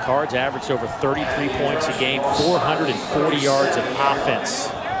 8-5. Cards averaged over 33 points a game, 440 yards of offense.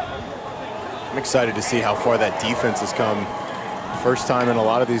 I'm excited to see how far that defense has come. First time in a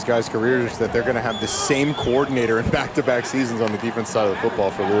lot of these guys' careers that they're going to have the same coordinator in back-to-back seasons on the defense side of the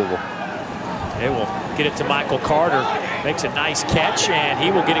football for Louisville. They will get it to Michael Carter. Makes a nice catch, and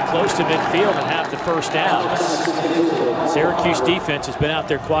he will get it close to midfield and have the first down. Syracuse defense has been out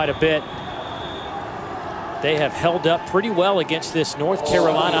there quite a bit. They have held up pretty well against this North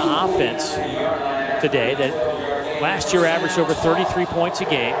Carolina offense today that last year averaged over 33 points a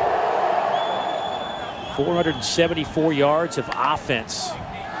game. 474 yards of offense.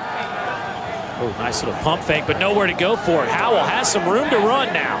 Oh, nice little pump fake, but nowhere to go for it. Howell has some room to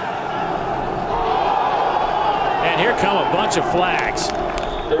run now. And here come a bunch of flags.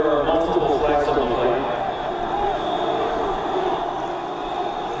 There are multiple flags on the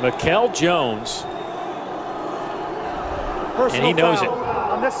play. Mikel Jones. Personal And he knows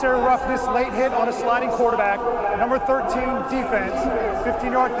foul. Unnecessary roughness, late hit on a sliding quarterback. Number 13, defense.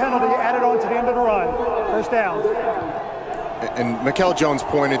 15-yard penalty added on to the end of the run. First down. And Mikel Jones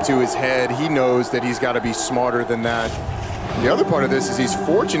pointed to his head. He knows that he's got to be smarter than that. The other part of this is he's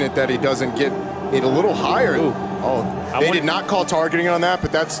fortunate that he doesn't get it a little higher. Ooh. Oh, they did not call targeting on that,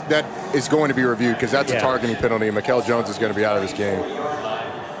 but that is going to be reviewed because that's a targeting penalty, and Mikel Jones is going to be out of this game.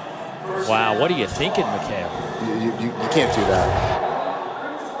 Wow, what are you thinking, Mikel? You can't do that.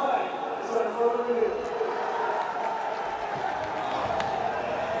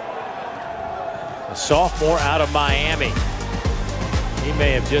 A sophomore out of Miami. He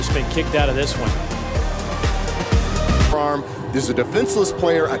may have just been kicked out of this one. Arm. This is a defenseless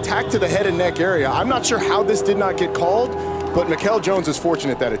player, attack to the head and neck area. I'm not sure how this did not get called, but Mikel Jones is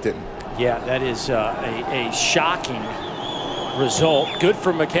fortunate that it didn't. Yeah, that is a shocking result. Good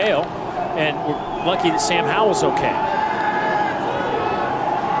for Mikel. And we're lucky that Sam Howell's okay.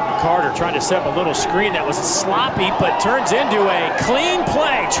 Carter trying to set up a little screen that was sloppy, but turns into a clean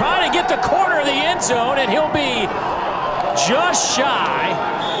play. Trying to get the corner of the end zone, and he'll be just shy.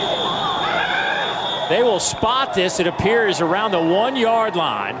 They will spot this, it appears, around the 1 yard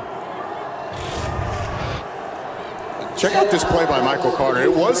line. Check out this play by Michael Carter.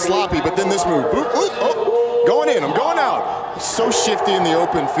 It was sloppy, but then this move. Boop, boop, oh, going in, I'm going out. He's so shifty in the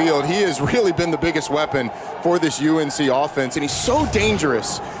open field. He has really been the biggest weapon for this UNC offense, and he's so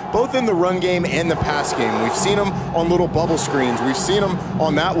dangerous, both in the run game and the pass game. We've seen him on little bubble screens. We've seen him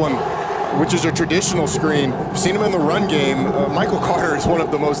on that one, which is a traditional screen. We've seen him in the run game. Michael Carter is one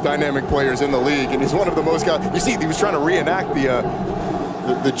of the most dynamic players in the league, and he's one of the most guys. You see, he was trying to reenact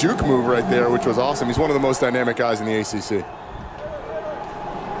the juke move right there, which was awesome. He's one of the most dynamic guys in the ACC.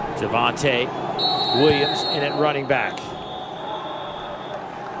 Javonte Williams in at running back.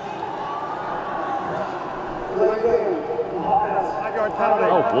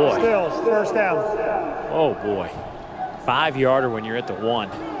 Oh boy. Still, first down. Oh boy. 5-yarder when you're at the 1.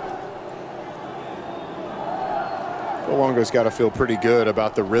 Phil Longo's got to feel pretty good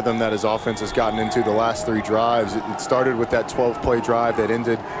about the rhythm that his offense has gotten into the last 3 drives. It started with that 12-play drive that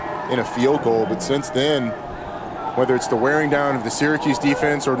ended in a field goal, but since then, whether it's the wearing down of the Syracuse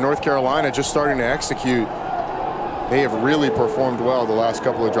defense or North Carolina just starting to execute, they have really performed well the last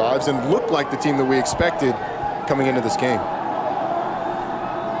couple of drives and looked like the team that we expected coming into this game.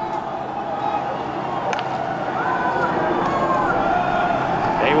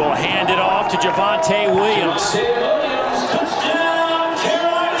 They will hand it off to Javonte Williams.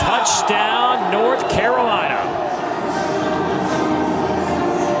 Touchdown, North Carolina.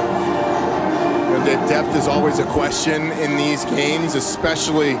 The depth is always a question in these games,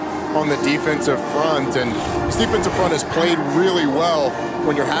 especially on the defensive front. And this defensive front has played really well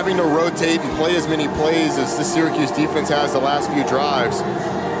when you're having to rotate and play as many plays as the Syracuse defense has the last few drives.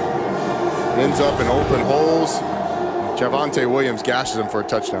 It ends up in open holes. Javonte Williams gashes him for a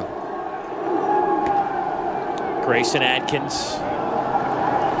touchdown. Grayson Adkins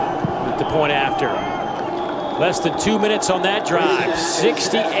with the point after. Less than 2 minutes on that drive.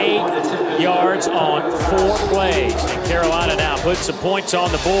 68 yards on 4 plays. And Carolina now puts some points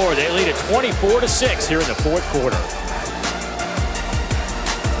on the board. They lead at 24-6 here in the 4th quarter.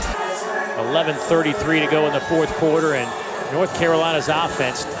 11:33 to go in the 4th quarter, and North Carolina's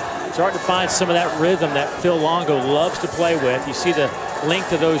offense starting to find some of that rhythm that Phil Longo loves to play with. You see the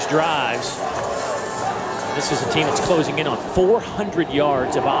length of those drives. This is a team that's closing in on 400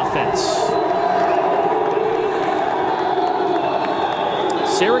 yards of offense.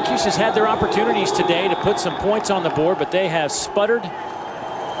 Syracuse has had their opportunities today to put some points on the board, but they have sputtered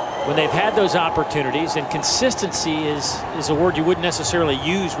when they've had those opportunities, and consistency is a word you wouldn't necessarily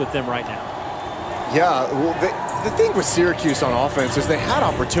use with them right now. Yeah, well, the thing with Syracuse on offense is they had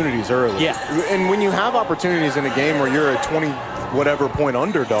opportunities early. Yeah. And when you have opportunities in a game where you're a 20-whatever point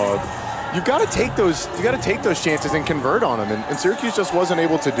underdog, you've got to take those. You got to take those chances and convert on them. And Syracuse just wasn't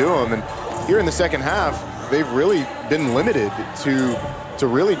able to do them. And here in the second half, they've really been limited to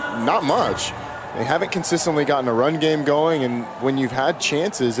really not much. They haven't consistently gotten a run game going, and when you've had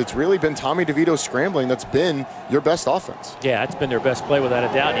chances, it's really been Tommy DeVito scrambling that's been your best offense. Yeah, it's been their best play without a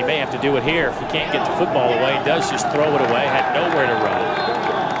doubt. And he may have to do it here if he can't get the football away. He does just throw it away, had nowhere to run.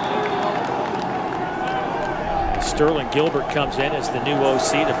 Sterling Gilbert comes in as the new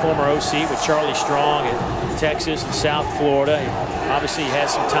OC, the former OC with Charlie Strong at Texas and South Florida. Obviously, he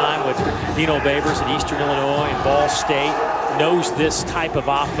has some time with Dino Babers at Eastern Illinois and Ball State. Knows this type of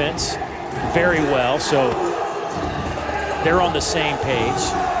offense very well, so they're on the same page.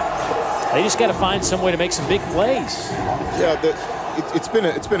 They just got to find some way to make some big plays. Yeah, it's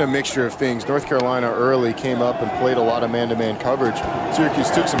been a mixture of things. North Carolina early came up and played a lot of man-to-man coverage. Syracuse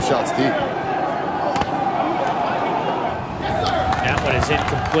took some shots deep. That one is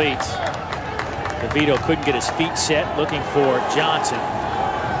incomplete. DeVito couldn't get his feet set, looking for Johnson.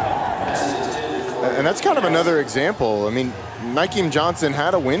 And that's kind of another example. I mean, Nykeem Johnson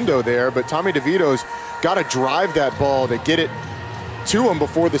had a window there, but Tommy DeVito's got to drive that ball to get it to him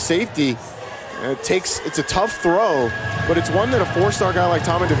before the safety. It's a tough throw, but it's one that a 4-star guy like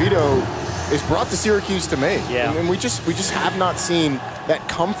Tommy DeVito is brought to Syracuse to make. Yeah. And we just have not seen that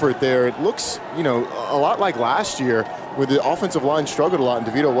comfort there. It looks, you know, a lot like last year where the offensive line struggled a lot and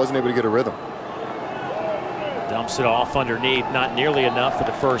DeVito wasn't able to get a rhythm. Dumps it off underneath, not nearly enough for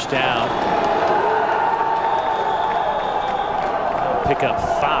the first down. Pick up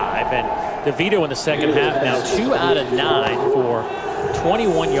 5, and DeVito in the second half now 2 out of 9 for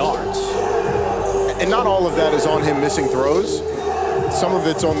 21 yards. And not all of that is on him missing throws. some of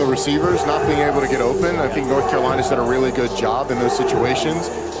it's on the receivers not being able to get open. I think North Carolina's done a really good job in those situations,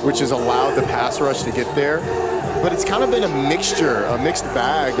 which has allowed the pass rush to get there. But it's kind of been a mixture, a mixed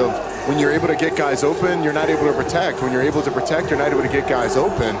bag of when you're able to get guys open, you're not able to protect. When you're able to protect, you're not able to get guys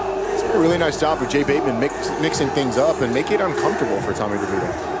open. It's been a really nice job of Jay Bateman mixing things up and making it uncomfortable for Tommy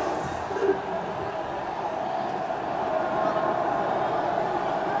DeVito.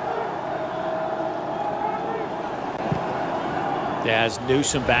 As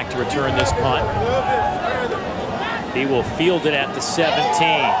Newsome back to return this punt. He will field it at the 17.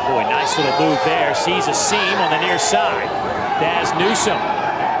 Boy, nice little move there. Sees a seam on the near side. Daz Newsome,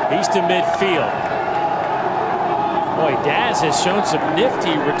 he's to midfield. Boy, Daz has shown some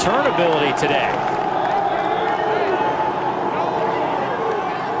nifty return ability today.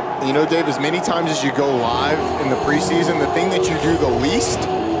 You know, Dave, as many times as you go live in the preseason, the thing that you do the least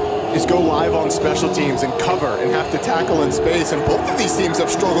is go live on special teams and cover and have to tackle in space. And both of these teams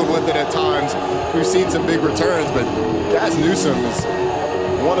have struggled with it at times. We've seen some big returns, but Daz Newsome is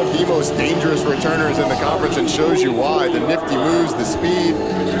one of the most dangerous returners in the conference and shows you why. The nifty moves, the speed.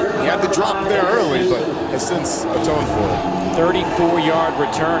 He had the drop there early, but has since atoned for it. 34-yard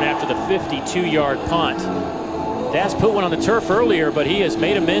return after the 52-yard punt. Daz put one on the turf earlier, but he has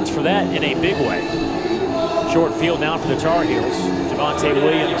made amends for that in a big way. Short field now for the Tar Heels. Javonte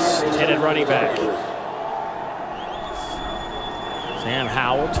Williams headed running back. Sam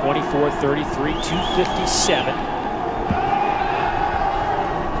Howell, 24-33, 257.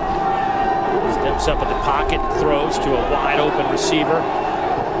 Steps up in the pocket, throws to a wide open receiver.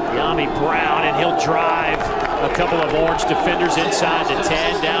 De'Ami Brown, and he'll drive a couple of orange defenders inside the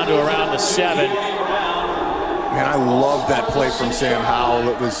 10, down to around the 7. Man, I love that play from Sam Howell.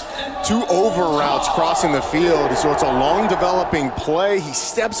 It was 2 over routes crossing the field, so it's a long developing play. He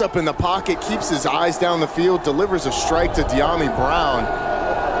steps up in the pocket, keeps his eyes down the field, delivers a strike to De'Ami Brown.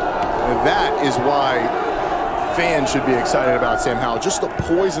 And that is why fans should be excited about Sam Howell. Just the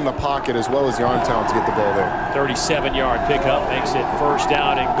poise in the pocket as well as the arm talent to get the ball there. 37-yard pickup makes it first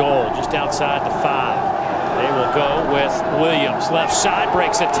down and goal, just outside the 5. They will go with Williams. Left side,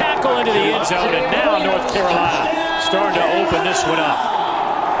 breaks a tackle into the end zone, and now North Carolina starting to open this one up.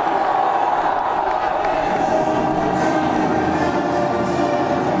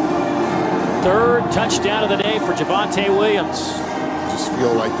 Third touchdown of the day for Javonte Williams. Just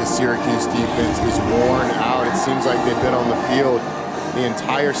feel like the Syracuse defense is worn out. It seems like they've been on the field the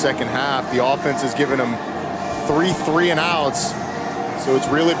entire second half. The offense has given them 3 3-and-outs. So it's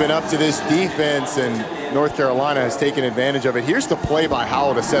really been up to this defense, and North Carolina has taken advantage of it. Here's the play by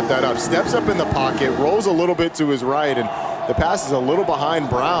Howell to set that up. Steps up in the pocket, rolls a little bit to his right, and the pass is a little behind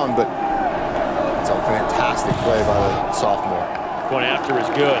Brown, but it's a fantastic play by the sophomore. Going after is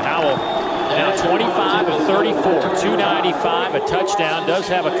good. Howell now 25 of 34, 295, a touchdown. Does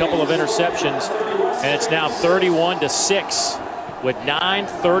have a couple of interceptions, and it's now 31-6 with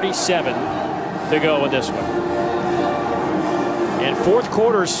 9:37 to go in this one. And fourth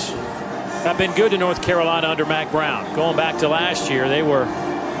quarters have been good to North Carolina under Mack Brown. Going back to last year, they were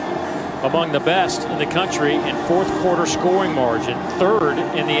among the best in the country in fourth quarter scoring margin, 3rd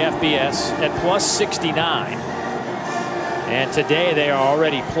in the FBS at +69. And today they are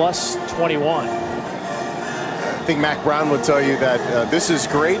already +21. I think Mack Brown would tell you that this is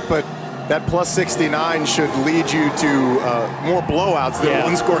great, but that +69 should lead you to more blowouts than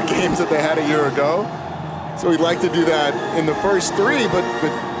one-score games that they had a year ago. So we'd like to do that in the first 3, but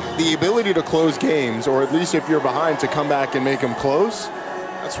the ability to close games, or at least if you're behind, to come back and make them close,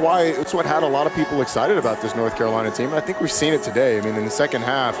 it's what had a lot of people excited about this North Carolina team. I think we've seen it today. I mean, in the second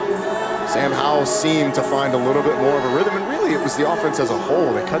half, Sam Howell seemed to find a little bit more of a rhythm, and really it was the offense as a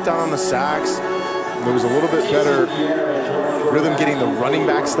whole. They cut down on the sacks. There was a little bit better rhythm getting the running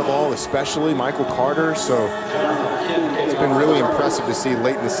backs the ball, especially Michael Carter. So it's been really impressive to see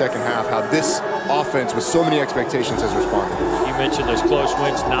late in the second half how this offense with so many expectations has responded. You mentioned those close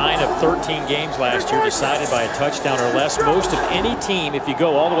wins. 9 of 13 games last year decided by a touchdown or less. Most of any team if you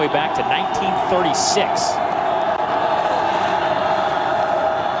go all the way back to 1936.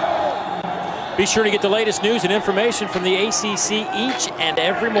 Be sure to get the latest news and information from the ACC each and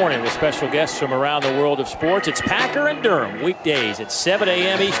every morning with special guests from around the world of sports. It's Packer and Durham, weekdays at 7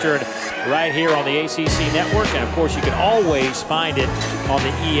 a.m. Eastern, right here on the ACC Network. And, of course, you can always find it on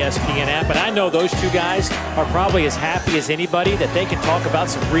the ESPN app. And I know those two guys are probably as happy as anybody that they can talk about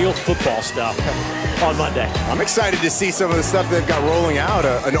some real football stuff on Monday. I'm excited to see some of the stuff they've got rolling out.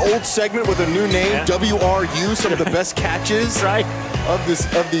 An old segment with a new name, WRU, some of the best catches of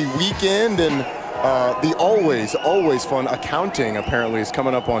the weekend, and the always fun accounting apparently is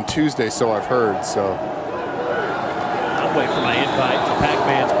coming up on Tuesday, so I've heard. So wait for my invite to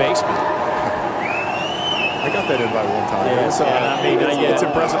Pac-Man's basement. I got that invite one time. Yeah, I mean, it's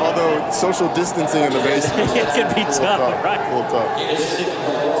impressive. Although social distancing in the basement, it can be tough, right? A little tough.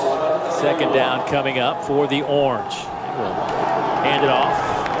 Second down coming up for the Orange. Hand it off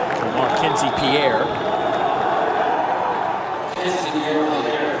to Marquincy Pierre.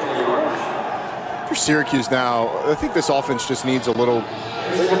 For Syracuse now, I think this offense just needs a little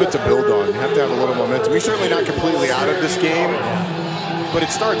bit to build on. You have to have a little momentum. You're certainly not completely out of this game, but it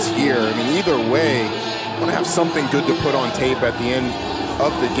starts here. I mean, either way, you want to have something good to put on tape at the end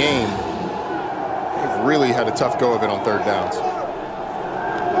of the game. They've really had a tough go of it on third downs.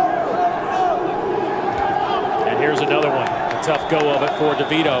 And here's another one. A tough go of it for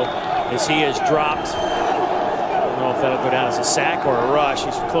DeVito as he is dropped. I don't know if that'll go down as a sack or a rush.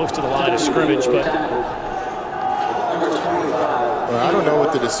 He's close to the line of scrimmage, but I don't know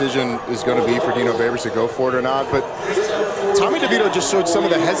what the decision is going to be for Dino Babers to go for it or not, but Tommy DeVito just showed some of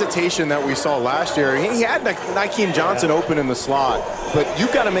the hesitation that we saw last year. He had Nykeem Johnson open in the slot, but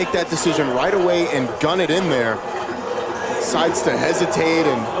you've got to make that decision right away and gun it in there. Decides to hesitate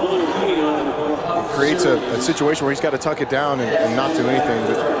and creates a situation where he's got to tuck it down and not do anything.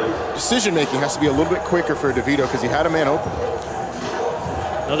 But decision-making has to be a little bit quicker for DeVito because he had a man open.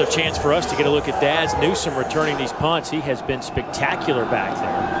 Another chance for us to get a look at Daz Newsome returning these punts. He has been spectacular back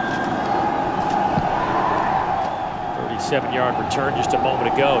there. 37-yard return just a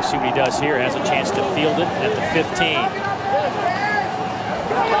moment ago. See what he does here. Has a chance to field it at the 15.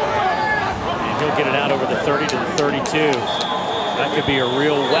 And he'll get it out over the 30 to the 32. That could be a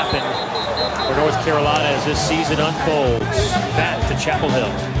real weapon for North Carolina as this season unfolds. Back to Chapel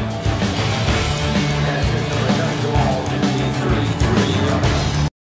Hill.